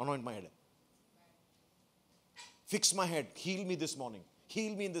you. Anoint my head. Fix my head. Heal me this morning.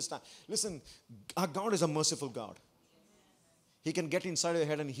 Heal me in this time. Listen, our God is a merciful God. He can get inside your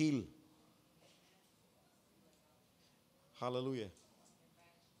head and heal. Hallelujah.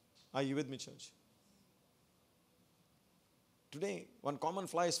 Are you with me, church? Today, one common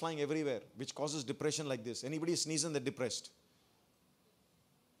fly is flying everywhere, which causes depression like this. Anybody sneezing, they're depressed.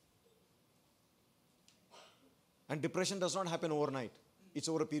 And depression does not happen overnight. It's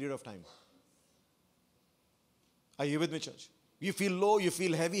over a period of time. Are you with me, church? You feel low, you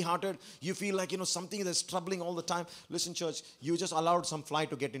feel heavy-hearted, you feel like, something that's troubling all the time. Listen, church, you just allowed some fly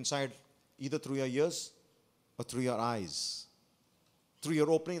to get inside, either through your ears or through your eyes. Through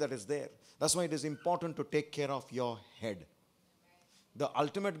your opening that is there. That's why it is important to take care of your head. The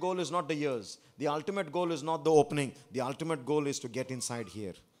ultimate goal is not the ears. The ultimate goal is not the opening. The ultimate goal is to get inside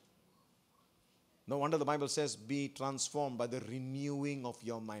here. No wonder the Bible says, be transformed by the renewing of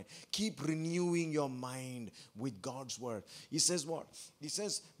your mind. Keep renewing your mind with God's word. He says what? He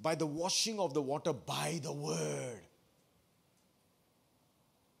says, by the washing of the water, by the word.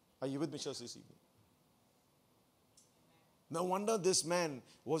 Are you with me, church, this evening? No wonder this man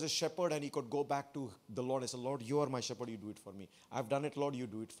was a shepherd and he could go back to the Lord and say, Lord, you are my shepherd, you do it for me. I've done it, Lord, you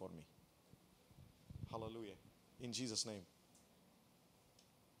do it for me. Hallelujah. In Jesus' name.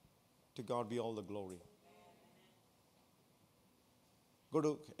 To God be all the glory. Go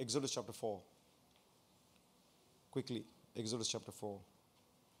to Exodus chapter 4. Quickly, Exodus chapter 4.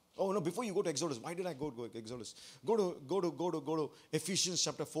 Oh no, before you go to Exodus, why did I go to Exodus? Go to Ephesians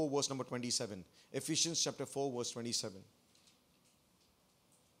chapter 4, verse number 27. Ephesians chapter 4, verse 27.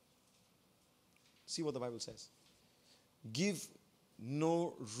 See what the Bible says. Give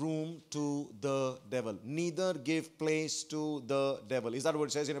no room to the devil. Neither give place to the devil. Is that what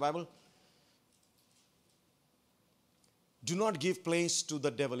it says in the Bible? Do not give place to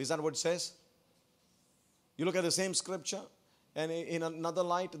the devil. Is that what it says? You look at the same scripture, and in another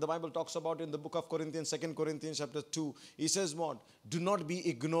light, the Bible talks about in the book of Corinthians, 2 Corinthians chapter 2. He says what? Do not be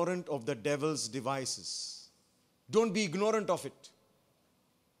ignorant of the devil's devices. Don't be ignorant of it.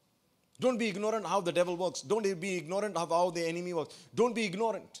 Don't be ignorant how the devil works. Don't be ignorant of how the enemy works. Don't be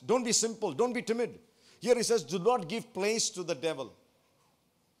ignorant. Don't be simple. Don't be timid. Here he says, do not give place to the devil.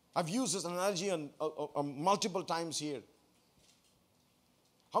 I've used this analogy multiple times here.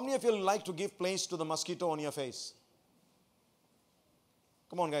 How many of you like to give place to the mosquito on your face?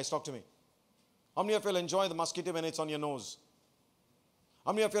 Come on, guys, talk to me. How many of you enjoy the mosquito when it's on your nose?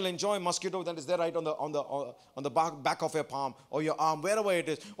 How many of you enjoy mosquito that is there right on the back of your palm or your arm, wherever it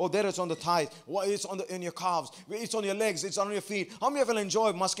is? Oh, there it's on the thighs. It's in your calves. It's on your legs. It's on your feet. How many of you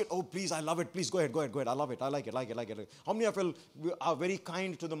enjoy mosquito? Oh, please, I love it. Please, go ahead. I love it. I like it. How many of you are very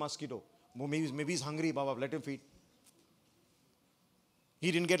kind to the mosquito? Maybe he's hungry, Baba. Let him feed.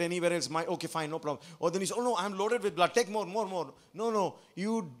 He didn't get anywhere else. Okay, fine, no problem. Or then he said, oh no, I'm loaded with blood. Take more. No.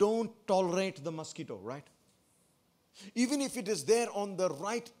 You don't tolerate the mosquito, right? Even if it is there on the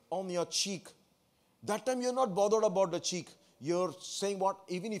right, on your cheek, that time you're not bothered about the cheek. You're saying what?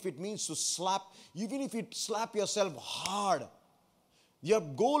 Even if it means to slap, even if you slap yourself hard, your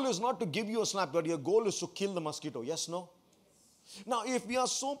goal is not to give you a slap, but your goal is to kill the mosquito. Yes, no? Now, if we are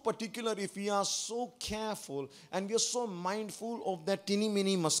so particular, if we are so careful, and we are so mindful of that teeny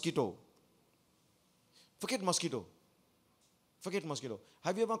mini mosquito, forget mosquito.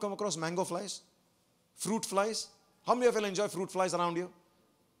 Have you ever come across mango flies? Fruit flies? How many of you enjoy fruit flies around you?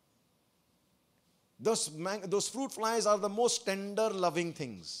 Those fruit flies are the most tender, loving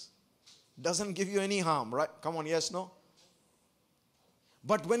things. Doesn't give you any harm, right? Come on, yes, no?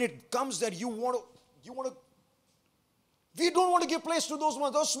 But when it comes that you want to, we don't want to give place to those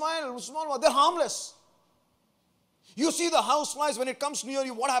ones. Those small ones, they're harmless. You see the house flies, when it comes near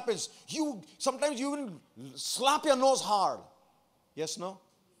you, what happens? Sometimes you even slap your nose hard. Yes, no?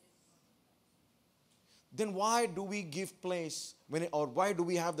 Then why do we give place or why do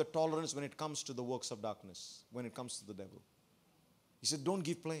we have the tolerance when it comes to the works of darkness, when it comes to the devil? He said, don't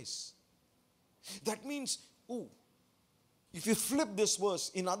give place. That means, if you flip this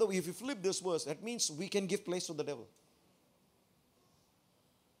verse, that means we can give place to the devil.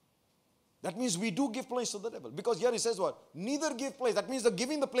 That means we do give place to the devil. Because here he says what? Neither give place. That means the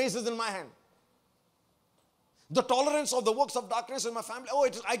giving the place is in my hand. The tolerance of the works of darkness in my family.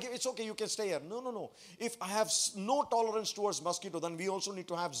 It's okay, you can stay here. No. If I have no tolerance towards mosquito, then we also need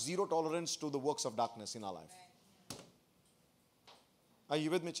to have zero tolerance to the works of darkness in our life. Are you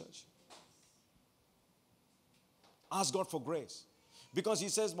with me, church? Ask God for grace. Because he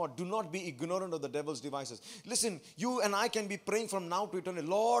says what? Do not be ignorant of the devil's devices. Listen, you and I can be praying from now to eternity.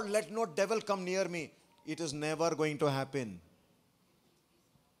 Lord, let no devil come near me. It is never going to happen.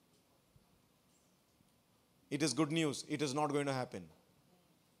 It is good news. It is not going to happen.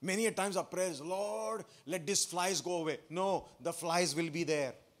 Many a times our prayers, Lord, let these flies go away. No, the flies will be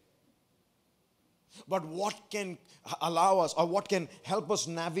there. But what can allow us, or what can help us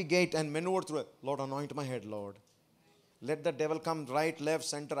navigate and maneuver through it? Lord, anoint my head, Lord. Let the devil come right, left,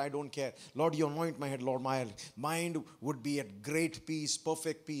 center, I don't care. Lord, you anoint my head, Lord. My mind would be at great peace,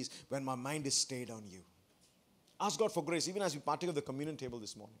 perfect peace, when my mind is stayed on you. Ask God for grace, even as we partake of the communion table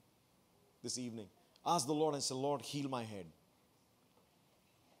this evening. Ask the Lord and say, Lord, heal my head.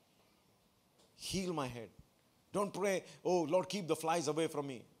 Heal my head. Don't pray, oh, Lord, keep the flies away from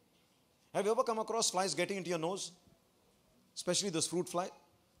me. Have you ever come across flies getting into your nose? Especially this fruit fly.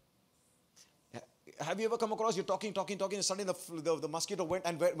 Have you ever come across, you're talking, and suddenly the mosquito went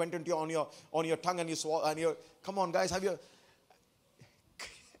into on your tongue and you swallow, and you're, come on guys, am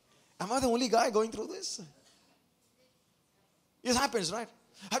I the only guy going through this? It happens, right?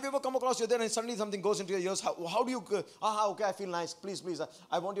 Have you ever come across, you're there and suddenly something goes into your ears? How do you, okay, I feel nice. Please,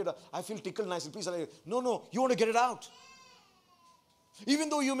 I feel tickled nicely. Please, no, you want to get it out. Even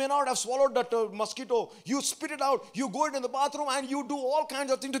though you may not have swallowed that mosquito, you spit it out. You go into the bathroom and you do all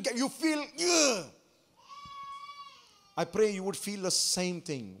kinds of things to get, you feel, ugh. I pray you would feel the same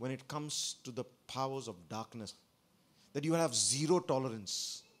thing when it comes to the powers of darkness. That you have zero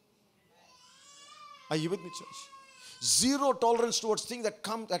tolerance. Are you with me, church? Zero tolerance towards things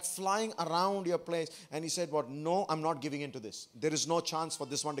that flying around your place. And he said, what? No, I'm not giving into this. There is no chance for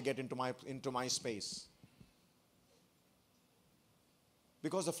this one to get into my space.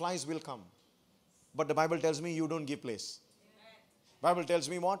 Because the flies will come. But the Bible tells me you don't give place. Bible tells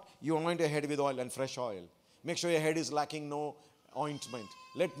me what? You anoint your head with oil and fresh oil. Make sure your head is lacking no ointment.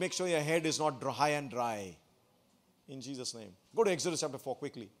 Make sure your head is not high and dry. In Jesus' name. Go to Exodus chapter 4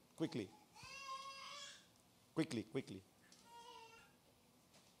 quickly.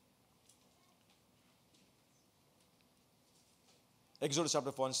 Exodus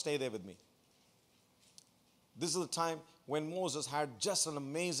chapter 4, and stay there with me. This is the time when Moses had just an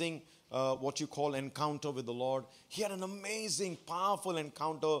amazing, what you call encounter with the Lord. He had an amazing, powerful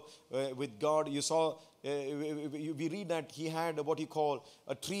encounter with God. You saw, we read that he had what you call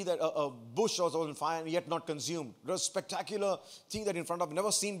a tree, a bush was on fire and yet not consumed. It was a spectacular thing that in front of him,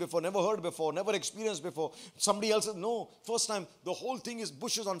 never seen before, never heard before, never experienced before. Somebody else said, no, first time, the whole thing is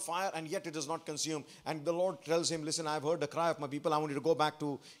bushes on fire and yet it is not consumed. And the Lord tells him, listen, I've heard the cry of my people. I want you to go back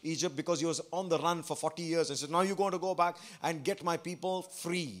to Egypt, because he was on the run for 40 years. And said, now you're going to go back and get my people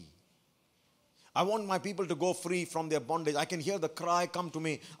free. I want my people to go free from their bondage. I can hear the cry come to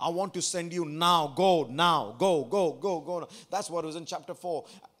me. I want to send you now. Go now. Go. That's what was in chapter 4.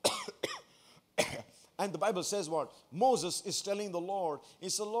 And the Bible says what? Moses is telling the Lord. He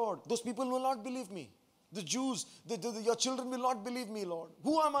said, Lord, those people will not believe me. The Jews, your children will not believe me, Lord.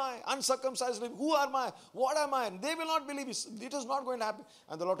 Who am I? Uncircumcised. Who am I? What am I? They will not believe me. It is not going to happen.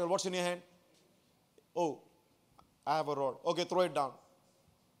 And the Lord said, what's in your hand? Oh, I have a rod. Okay, throw it down.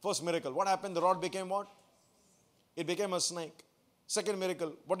 First miracle. What happened? The rod became what? It became a snake. Second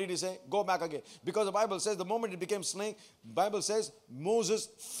miracle. What did he say? Go back again. Because the Bible says the moment it became snake, Bible says Moses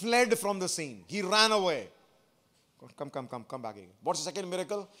fled from the scene. He ran away. Come back again. What's the second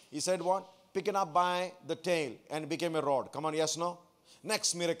miracle? He said what? Pick it up by the tail and it became a rod. Come on, yes, no?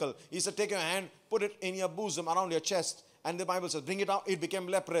 Next miracle. He said take your hand, put it in your bosom, around your chest. And the Bible says bring it out. It became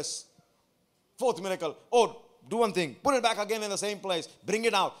leprous. Fourth miracle. Oh, do one thing. Put it back again in the same place. Bring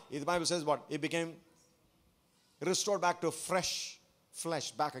it out. The Bible says what? It became restored back to fresh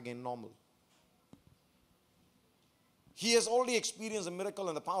flesh. Back again normal. He has already experienced the miracle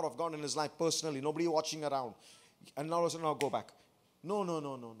and the power of God in his life personally. Nobody watching around. And now go back. No,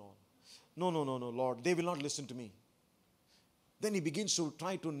 Lord. They will not listen to me. Then he begins to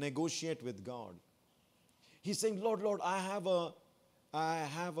try to negotiate with God. He's saying, Lord, I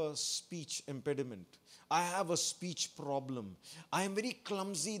have a speech impediment. I have a speech problem. I am very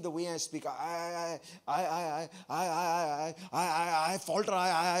clumsy the way I speak. I falter.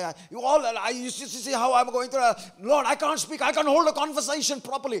 I used to see how I'm going through. Lord, I can't speak. I can't hold a conversation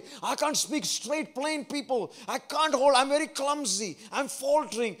properly. I can't speak straight, plain people. I can't hold. I'm very clumsy. I'm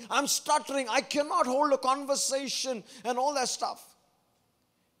faltering. I'm stuttering. I cannot hold a conversation and all that stuff.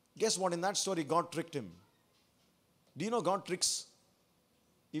 Guess what? In that story, God tricked him. Do you know God tricks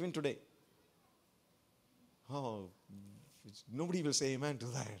even today? Oh, nobody will say amen to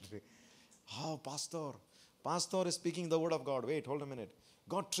that. Oh, Pastor is speaking the word of God. Wait, hold a minute.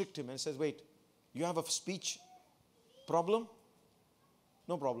 God tricked him and says, wait, you have a speech problem?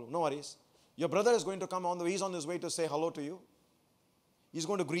 No problem, no worries. Your brother is going to come on the way. He's on his way to say hello to you. He's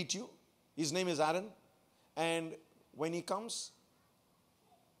going to greet you. His name is Aaron. And when he comes,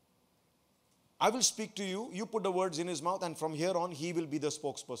 I will speak to you. You put the words in his mouth, and from here on, he will be the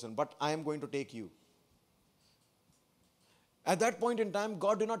spokesperson. But I am going to take you. At that point in time,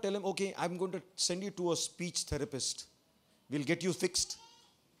 God did not tell him, okay, I'm going to send you to a speech therapist. We'll get you fixed.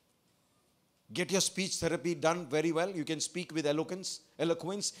 Get your speech therapy done very well. You can speak with eloquence, and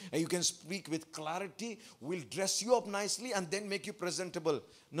you can speak with clarity. We'll dress you up nicely and then make you presentable.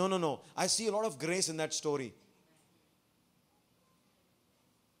 No. I see a lot of grace in that story.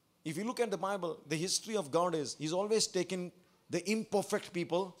 If you look at the Bible, the history of God is, He's always taken the imperfect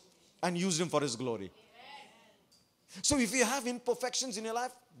people and used them for His glory. So if you have imperfections in your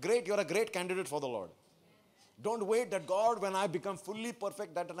life, great, you're a great candidate for the Lord. Don't wait that God, when I become fully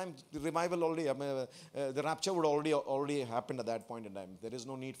perfect, that time the revival already, the rapture would already happened at that point in time. There is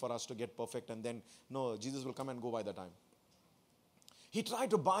no need for us to get perfect and then, no, Jesus will come and go by the time. He tried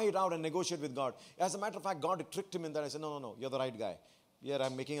to buy it out and negotiate with God. As a matter of fact, God tricked him in that. I said, no, you're the right guy. Here,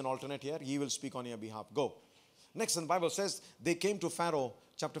 I'm making an alternate here. He will speak on your behalf. Go. Next, the Bible says, they came to Pharaoh,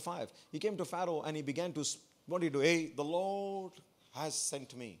 chapter 5. He came to Pharaoh and he began to, what did he do? Hey, the Lord has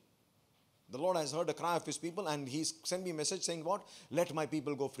sent me. The Lord has heard the cry of His people and He's sent me a message saying what? Let my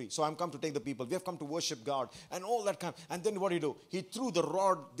people go free. So I'm come to take the people. We have come to worship God and all that kind. And then what did he do? He threw the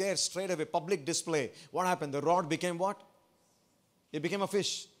rod there straight away, public display. What happened? The rod became what? It became a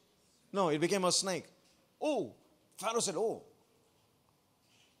fish. No, it became a snake. Oh, Pharaoh said, oh,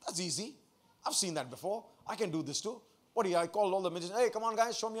 that's easy. I've seen that before. I can do this too. What do you? I called all the magicians. Hey, come on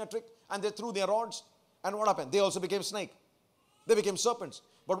guys, show me a trick. And they threw their rods. And what happened? They also became snake. They became serpents.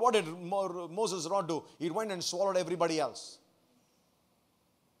 But what did Moses' rod do? It went and swallowed everybody else.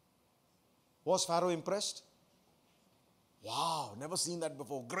 Was Pharaoh impressed? Wow, never seen that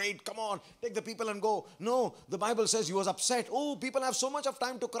before. Great, come on, take the people and go. No, the Bible says he was upset. Oh, people have so much of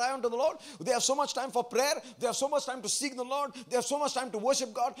time to cry unto the Lord. They have so much time for prayer. They have so much time to seek the Lord. They have so much time to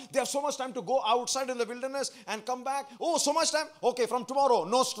worship God. They have so much time to go outside in the wilderness and come back. Oh, so much time. Okay, from tomorrow,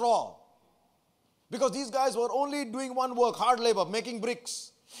 no straw. Because these guys were only doing one work, hard labor, making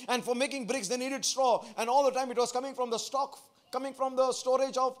bricks. And for making bricks, they needed straw. And all the time it was coming from the stock, coming from the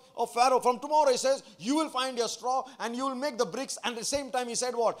storage of Pharaoh. From tomorrow, he says, you will find your straw and you will make the bricks. And at the same time, he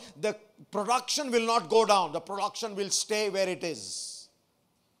said what? The production will not go down. The production will stay where it is.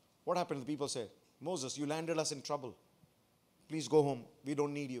 What happened? The people said, Moses, you landed us in trouble. Please go home. We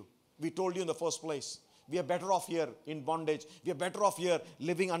don't need you. We told you in the first place. We are better off here in bondage. We are better off here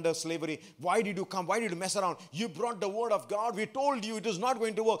living under slavery. Why did you come? Why did you mess around? You brought the word of God. We told you it is not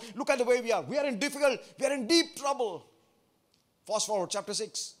going to work. Look at the way we are. We are in deep trouble. Fast forward, chapter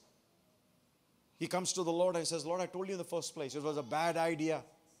 6. He comes to the Lord and says, Lord, I told you in the first place. It was a bad idea.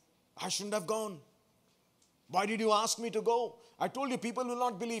 I shouldn't have gone. Why did you ask me to go? I told you people will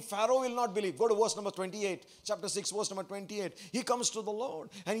not believe. Pharaoh will not believe. Go to verse number 28. Chapter 6, verse number 28. He comes to the Lord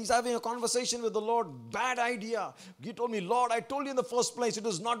and he's having a conversation with the Lord. Bad idea. He told me, Lord, I told you in the first place it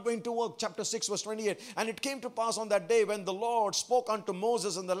is not going to work. Chapter 6, verse 28. And it came to pass on that day when the Lord spoke unto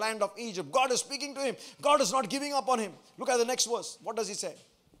Moses in the land of Egypt. God is speaking to him. God is not giving up on him. Look at the next verse. What does he say?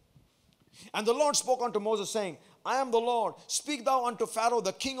 And the Lord spoke unto Moses, saying, I am the Lord. Speak thou unto Pharaoh,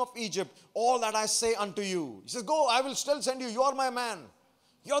 the king of Egypt, all that I say unto you. He says, go, I will still send you. You are my man.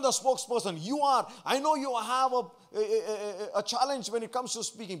 You are the spokesperson. You are. I know you have a challenge when it comes to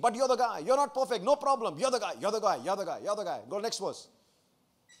speaking, but you're the guy. You're not perfect. No problem. You're the guy. You're the guy. You're the guy. You're the guy. Go next verse.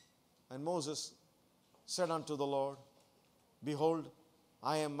 And Moses said unto the Lord, behold,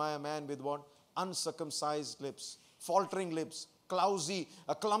 I am my man with what? Uncircumcised lips, faltering lips. Clumsy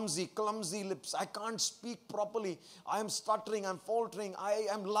lips. I can't speak properly. I am stuttering. I'm faltering. I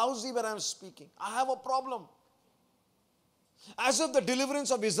am lousy when I'm speaking. I have a problem. As if the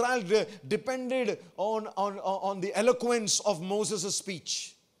deliverance of Israel depended on the eloquence of Moses'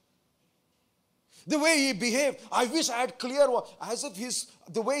 speech. The way he behaved, I wish I had clear, as if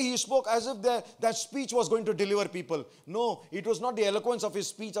the way he spoke, as if that speech was going to deliver people. No, it was not the eloquence of his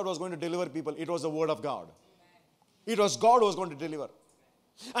speech that was going to deliver people. It was the word of God. It was God who was going to deliver.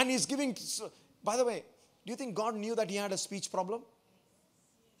 And he's giving, by the way, do you think God knew that he had a speech problem?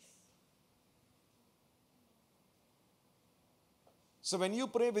 So when you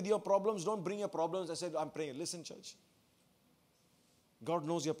pray with your problems, don't bring your problems. I said, I'm praying. Listen, church. God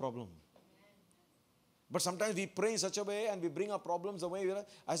knows your problem. But sometimes we pray in such a way and we bring our problems away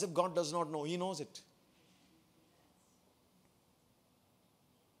as if God does not know. He knows it.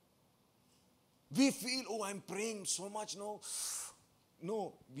 We feel, oh, I'm praying so much.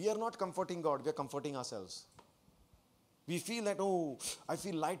 No, we are not comforting God. We are comforting ourselves. We feel that, oh, I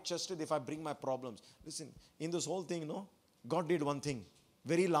feel light-chested if I bring my problems. Listen, in this whole thing, God did one thing.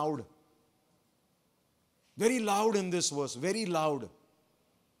 Very loud. Very loud in this verse. Very loud.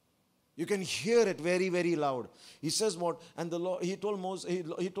 You can hear it very, very loud. He says what? And the Lord, he told Moses,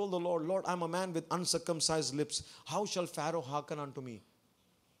 he told the Lord, Lord, I'm a man with uncircumcised lips. How shall Pharaoh hearken unto me?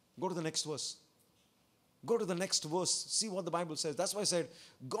 Go to the next verse. Go to the next verse. See what the Bible says. That's why I said,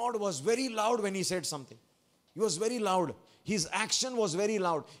 God was very loud when he said something. He was very loud. His action was very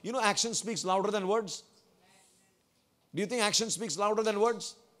loud. You know, action speaks louder than words. Do you think action speaks louder than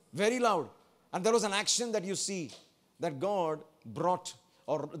words? Very loud. And there was an action that you see that God brought,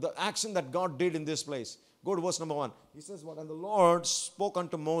 or the action that God did in this place. Go to verse number 1. He says what? And the Lord spoke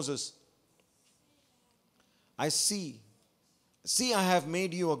unto Moses, I see, I have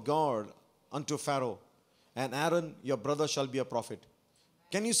made you a god unto Pharaoh, and Aaron your brother shall be a prophet.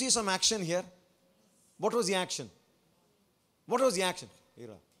 Can you see some action here? What was the action? What was the action?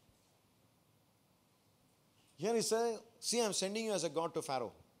 Here he says, see, I'm sending you as a god to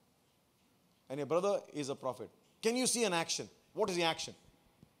Pharaoh, and your brother is a prophet. Can you see an action? What is the action?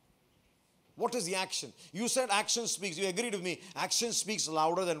 What is the action? You said action speaks. You agreed with me. Action speaks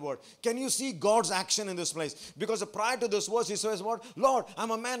louder than word. Can you see God's action in this place? Because prior to this verse, he says what? Lord,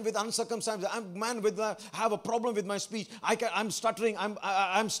 I'm a man with uncircumcised. I'm a man with have a problem with my speech. I'm stuttering.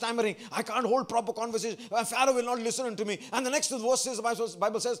 I'm stammering. I can't hold proper conversation. Pharaoh will not listen unto me. And the next verse says, the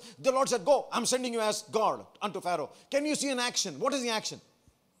Bible says, the Lord said, go. I'm sending you as God unto Pharaoh. Can you see an action? What is the action?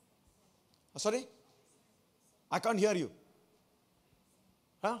 Sorry? I can't hear you.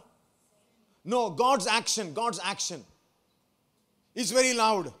 Huh? No, God's action is very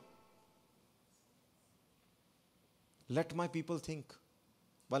loud. Let my people think.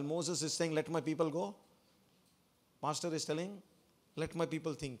 While Moses is saying, let my people go, Pastor is telling, let my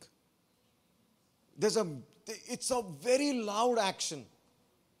people think. It's a very loud action.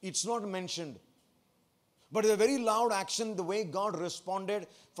 It's not mentioned. But it's a very loud action, the way God responded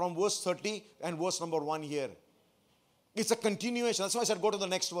from verse 30 and verse number 1 here. It's a continuation. That's why I said go to the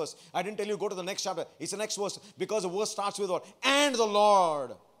next verse. I didn't tell you go to the next chapter. It's the next verse because the verse starts with what? And the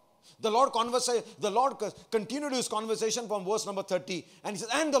Lord. The Lord continued his conversation from verse number 30. And he says,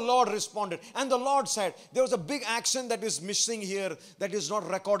 and the Lord responded. And the Lord said, there was a big action that is missing here that is not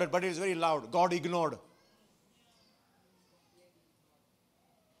recorded, but it is very loud. God ignored.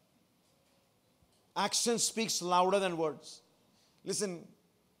 Action speaks louder than words. Listen,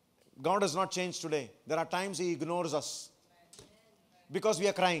 God has not changed today. There are times he ignores us because we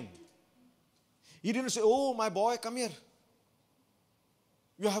are crying. He didn't say, oh, my boy, come here.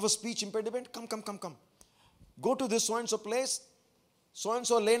 You have a speech impediment? Come. Go to this so-and-so place,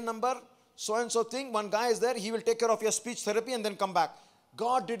 so-and-so lane number, so-and-so thing. One guy is there. He will take care of your speech therapy and then come back.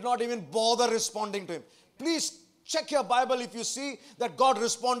 God did not even bother responding to him. Please check your Bible if you see that God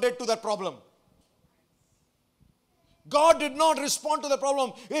responded to that problem. God did not respond to the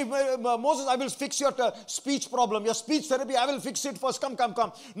problem. Hey, Moses, I will fix your speech problem. Your speech therapy, I will fix it first. Come.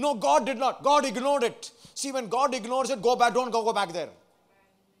 No, God did not. God ignored it. See, when God ignores it, go back. Don't go back there.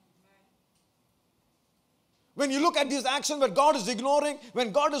 When you look at these actions where God is ignoring,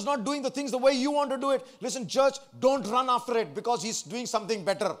 when God is not doing the things the way you want to do it, listen, church, don't run after it because he's doing something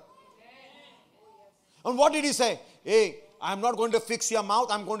better. And what did he say? Hey, I'm not going to fix your mouth.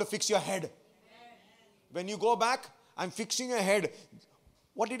 I'm going to fix your head. When you go back, I'm fixing your head.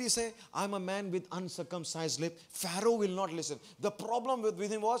 What did he say? I'm a man with uncircumcised lip. Pharaoh will not listen. The problem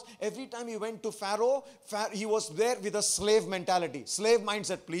with him was, every time he went to Pharaoh, he was there with a slave mentality. Slave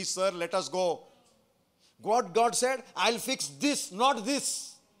mindset. Please, sir, let us go. God said, I'll fix this, not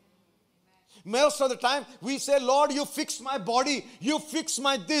this. Most of the time, we say, Lord, you fix my body. You fix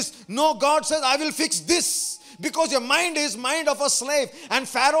my this. No, God says, I will fix this. Because your mind is mind of a slave. And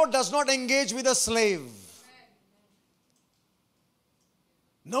Pharaoh does not engage with a slave.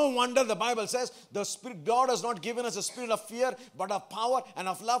 No wonder the Bible says the Spirit, God has not given us a spirit of fear, but of power and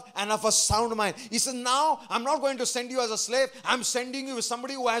of love and of a sound mind. He says, now I'm not going to send you as a slave. I'm sending you as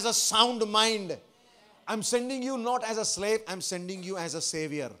somebody who has a sound mind. I'm sending you not as a slave. I'm sending you as a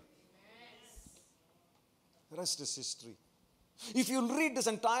savior. The rest is history. If you read this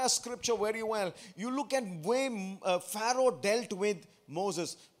entire scripture very well, you look at way Pharaoh dealt with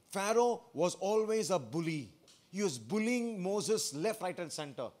Moses. Pharaoh was always a bully. He was bullying Moses left, right, and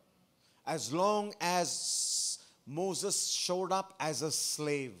center. As long as Moses showed up as a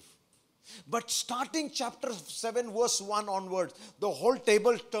slave. But starting chapter 7 verse 1 onwards, the whole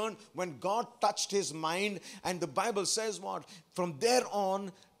table turned when God touched his mind. And the Bible says what? From there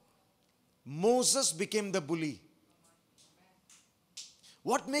on, Moses became the bully.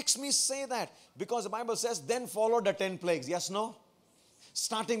 What makes me say that? Because the Bible says, then followed the 10 plagues. Yes, no?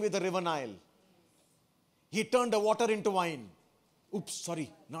 Starting with the river Nile. He turned the water into wine. Oops, sorry,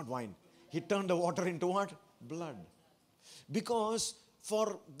 not wine. He turned the water into what? Blood. Because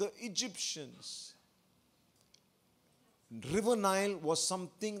for the Egyptians, river Nile was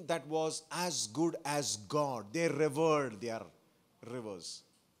something that was as good as God. They revered their rivers.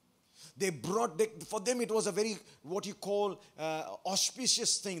 For them it was a very, what you call,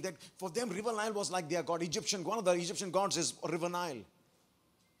 auspicious thing. That for them, river Nile was like their God. One of the Egyptian gods is river Nile.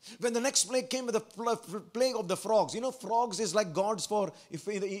 When the next plague came with the plague of the frogs. You know, frogs is like gods for, if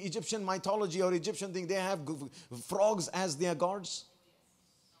in the Egyptian mythology or Egyptian thing, they have frogs as their gods.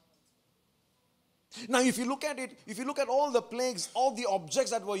 Now, if you look at it, if you look at all the plagues, all the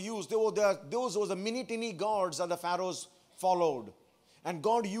objects that were used, those were the mini tiny gods that the pharaohs followed. And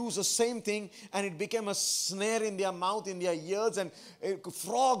God used the same thing, and it became a snare in their mouth, in their ears. And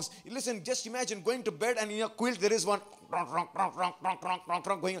frogs, listen, just imagine going to bed and in your quilt there is one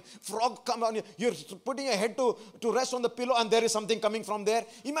going. Frog come on, you're putting your head to rest on the pillow and there is something coming from there.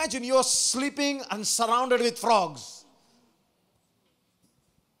 Imagine you're sleeping and surrounded with frogs.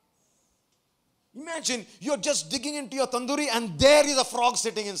 Imagine you're just digging into your tandoori and there is a frog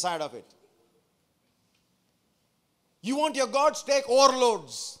sitting inside of it. You want your gods, take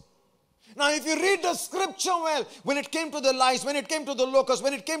overloads. Now, if you read the scripture well, when it came to the lice, when it came to the locusts,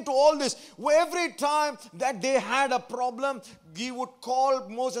 when it came to all this, every time that they had a problem, he would call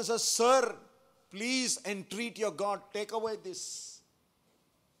Moses and say, sir, please entreat your God, take away this.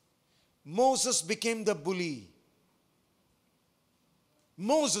 Moses became the bully.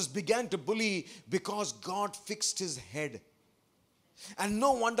 Moses began to bully because God fixed his head. And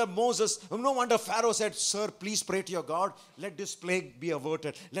no wonder Pharaoh said, sir, please pray to your God. Let this plague be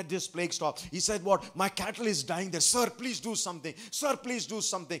averted. Let this plague stop. He said, what? My cattle is dying there. Sir, please do something. Sir, please do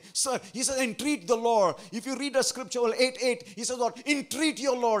something. Sir, he said, entreat the Lord. If you read the scripture 8:8, he says, what? Entreat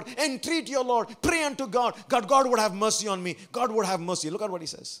your Lord. Entreat your Lord. Pray unto God. God would have mercy on me. God would have mercy. Look at what he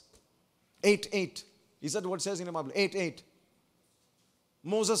says. 8:8. Is that what it says in the Bible? 8:8.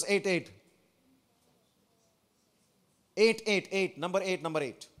 Moses 8:8. 8:8. Number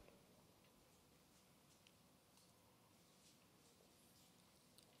 8.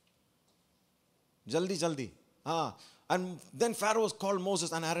 Jaldi. And then Pharaoh called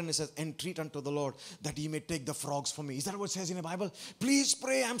Moses and Aaron and says, entreat unto the Lord that he may take the frogs from me. Is that what it says in the Bible? Please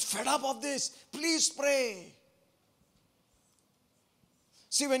pray. I'm fed up of this. Please pray.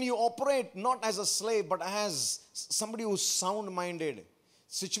 See, when you operate not as a slave but as somebody who's sound-minded,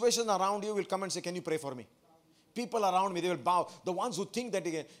 situations around you will come and say, can you pray for me? People around me, they will bow. The ones who think that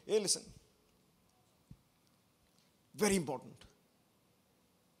they can, hey, listen. Very important.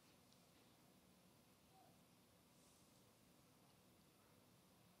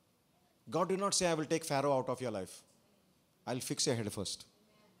 God did not say, I will take Pharaoh out of your life. I'll fix your head first.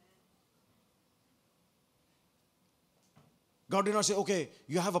 God did not say, okay,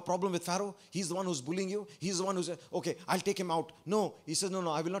 you have a problem with Pharaoh. He's the one who's bullying you. He's the one who said, okay, I'll take him out. No, he says, no,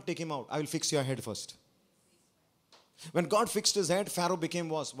 I will not take him out. I will fix your head first. When God fixed his head, Pharaoh became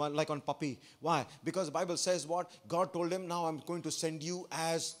like on puppy. Why? Because the Bible says what? God told him, now I'm going to send you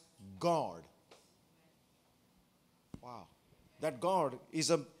as God. Wow. That God is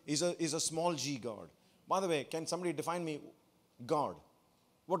a small g God. By the way, can somebody define me God?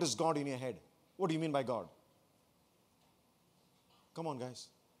 What is God in your head? What do you mean by God? Come on, guys.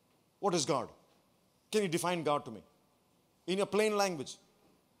 What is God? Can you define God to me? In your plain language.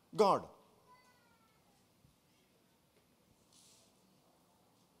 God.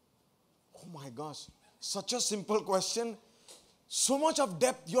 Oh my gosh. Such a simple question. So much of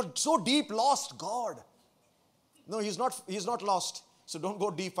depth. You're so deep lost. God. No, he's not lost. So don't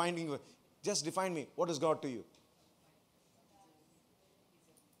go deep finding. Just define me. What is God to you?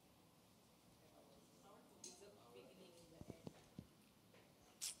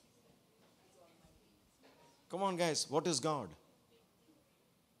 Come on, guys. What is God?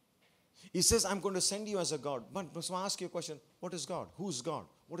 He says, I'm going to send you as a God. But so I ask you a question. What is God? Who is God?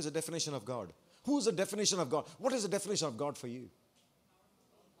 What is the definition of God? Who is the definition of God? What is the definition of God for you?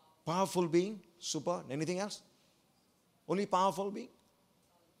 Powerful being? Super? Anything else? Only powerful being?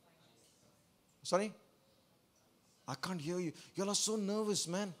 Sorry? I can't hear you. You all are so nervous,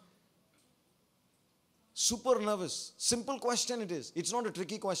 man. Super nervous. Simple question it is. It's not a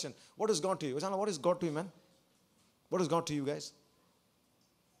tricky question. What is God to you? What is God to you, man? What is God to you, guys?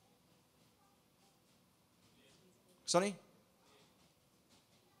 Sorry?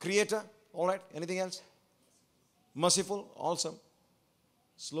 Creator? All right. Anything else? Merciful? Awesome.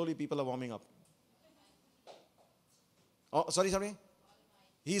 Slowly people are warming up. Oh, sorry.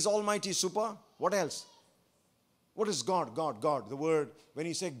 He is almighty, super. What else? What is God? God. The word, when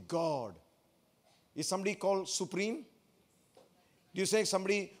you say God, is somebody called supreme? Do you say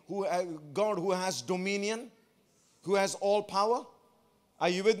somebody God who has dominion, who has all power? Are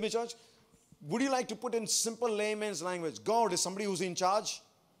you with me, church? Would you like to put in simple layman's language? God is somebody who's in charge.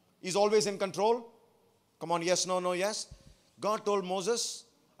 He's always in control. Come on, yes, no, yes. God told Moses,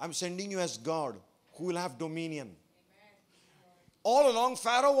 I'm sending you as God who will have dominion. All along,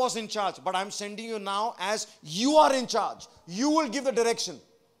 Pharaoh was in charge, but I'm sending you now as you are in charge. You will give the direction.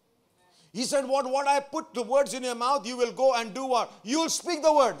 He said, what I put the words in your mouth, you will go and do what? You will speak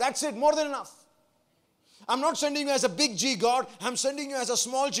the word. That's it, more than enough. I'm not sending you as a big G God. I'm sending you as a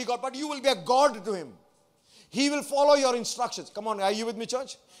small G God, but you will be a God to him. He will follow your instructions. Come on, are you with me,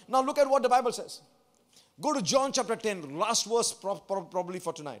 church? Now look at what the Bible says. Go to John chapter 10, last verse probably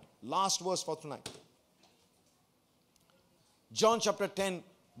for tonight. Last verse for tonight. John chapter 10,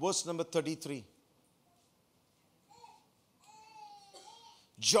 verse number 33.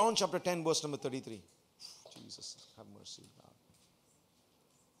 John chapter 10, verse number 33. Jesus, have mercy, God.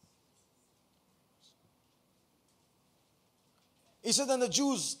 He said, then the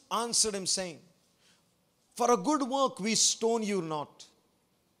Jews answered him, saying, for a good work we stone you not,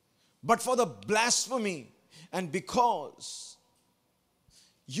 but for the blasphemy, and because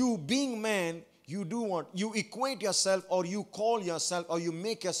you being man, you do what? You equate yourself, or you call yourself, or you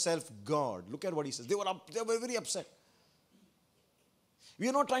make yourself God. Look at what he says. They were very upset. We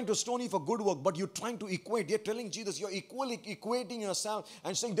are not trying to stone you for good work, but you're trying to equate. You're telling Jesus, you're equally equating yourself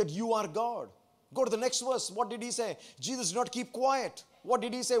and saying that you are God. Go to the next verse. What did he say? Jesus did not keep quiet. What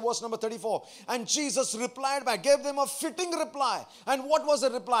did he say? Verse number 34. And Jesus replied back, gave them a fitting reply. And what was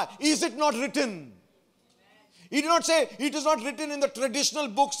the reply? Is it not written? He did not say, it is not written in the traditional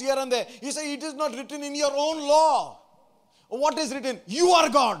books here and there. He said, it is not written in your own law. What is written? You are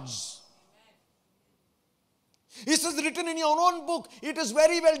gods. He says, written in your own book. It is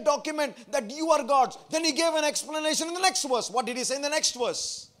very well documented that you are gods. Then he gave an explanation in the next verse. What did he say in the next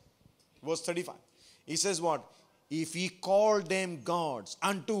verse? Verse 35. He says what? If he called them gods,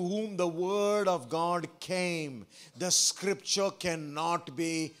 unto whom the word of God came, the scripture cannot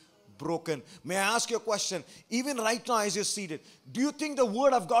be broken. May I ask you a question? Even right now as you're seated, do you think the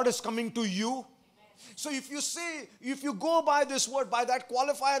word of God is coming to you? So if you go by this word, by that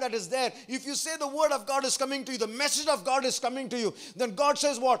qualifier that is there, if you say the word of God is coming to you, the message of God is coming to you, then God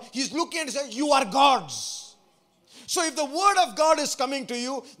says what? He's looking and says, you are gods. So if the word of God is coming to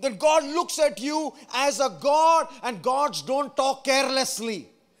you, then God looks at you as a God, and gods don't talk carelessly.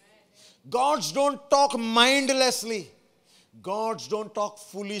 Gods don't talk mindlessly. Gods don't talk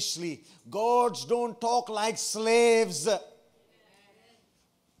foolishly. Gods don't talk like slaves.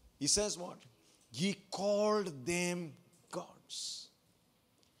 He says what? He called them gods.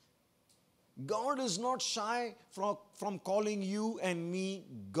 God is not shy from calling you and me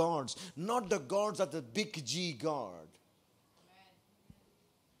gods. Not the gods of the big G God.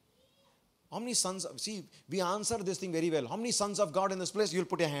 How many sons? See, we answer this thing very well. How many sons of God in this place? You'll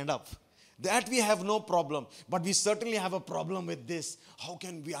put your hand up. That we have no problem. But we certainly have a problem with this. How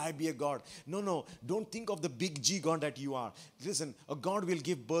can I be a God? No. Don't think of the big G God that you are. Listen, a God will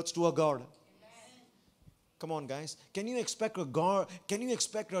give birth to a God. Come on, guys. Can you expect a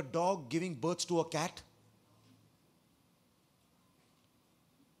dog giving birth to a cat?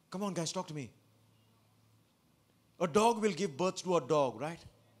 Come on, guys, talk to me. A dog will give birth to a dog, right?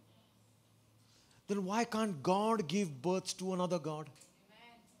 Then why can't God give birth to another God?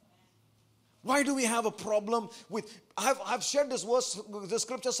 Why do we have a problem with... I've shared this verse, this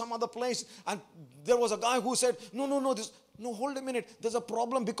scripture some other place, and there was a guy who said, no, hold a minute. There's a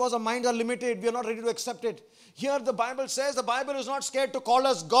problem because our minds are limited. We are not ready to accept it. Here the Bible says the Bible is not scared to call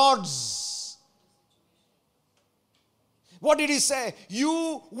us gods. What did he say?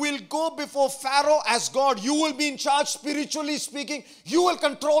 You will go before Pharaoh as God. You will be in charge spiritually speaking. You will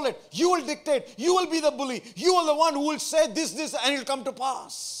control it. You will dictate. You will be the bully. You are the one who will say this, and it will come to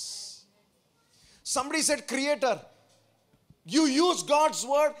pass. Somebody said, Creator. You use God's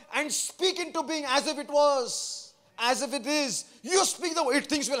word and speak into being as if it was, as if it is. You speak the word,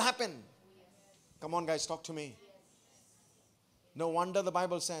 things will happen. Come on, guys, talk to me. No wonder the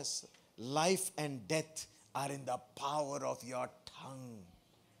Bible says, life and death are in the power of your tongue.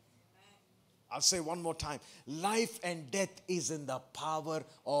 I'll say one more time. Life and death is in the power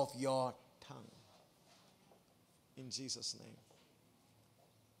of your tongue. In Jesus' name.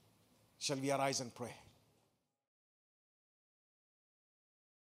 Shall we arise and pray?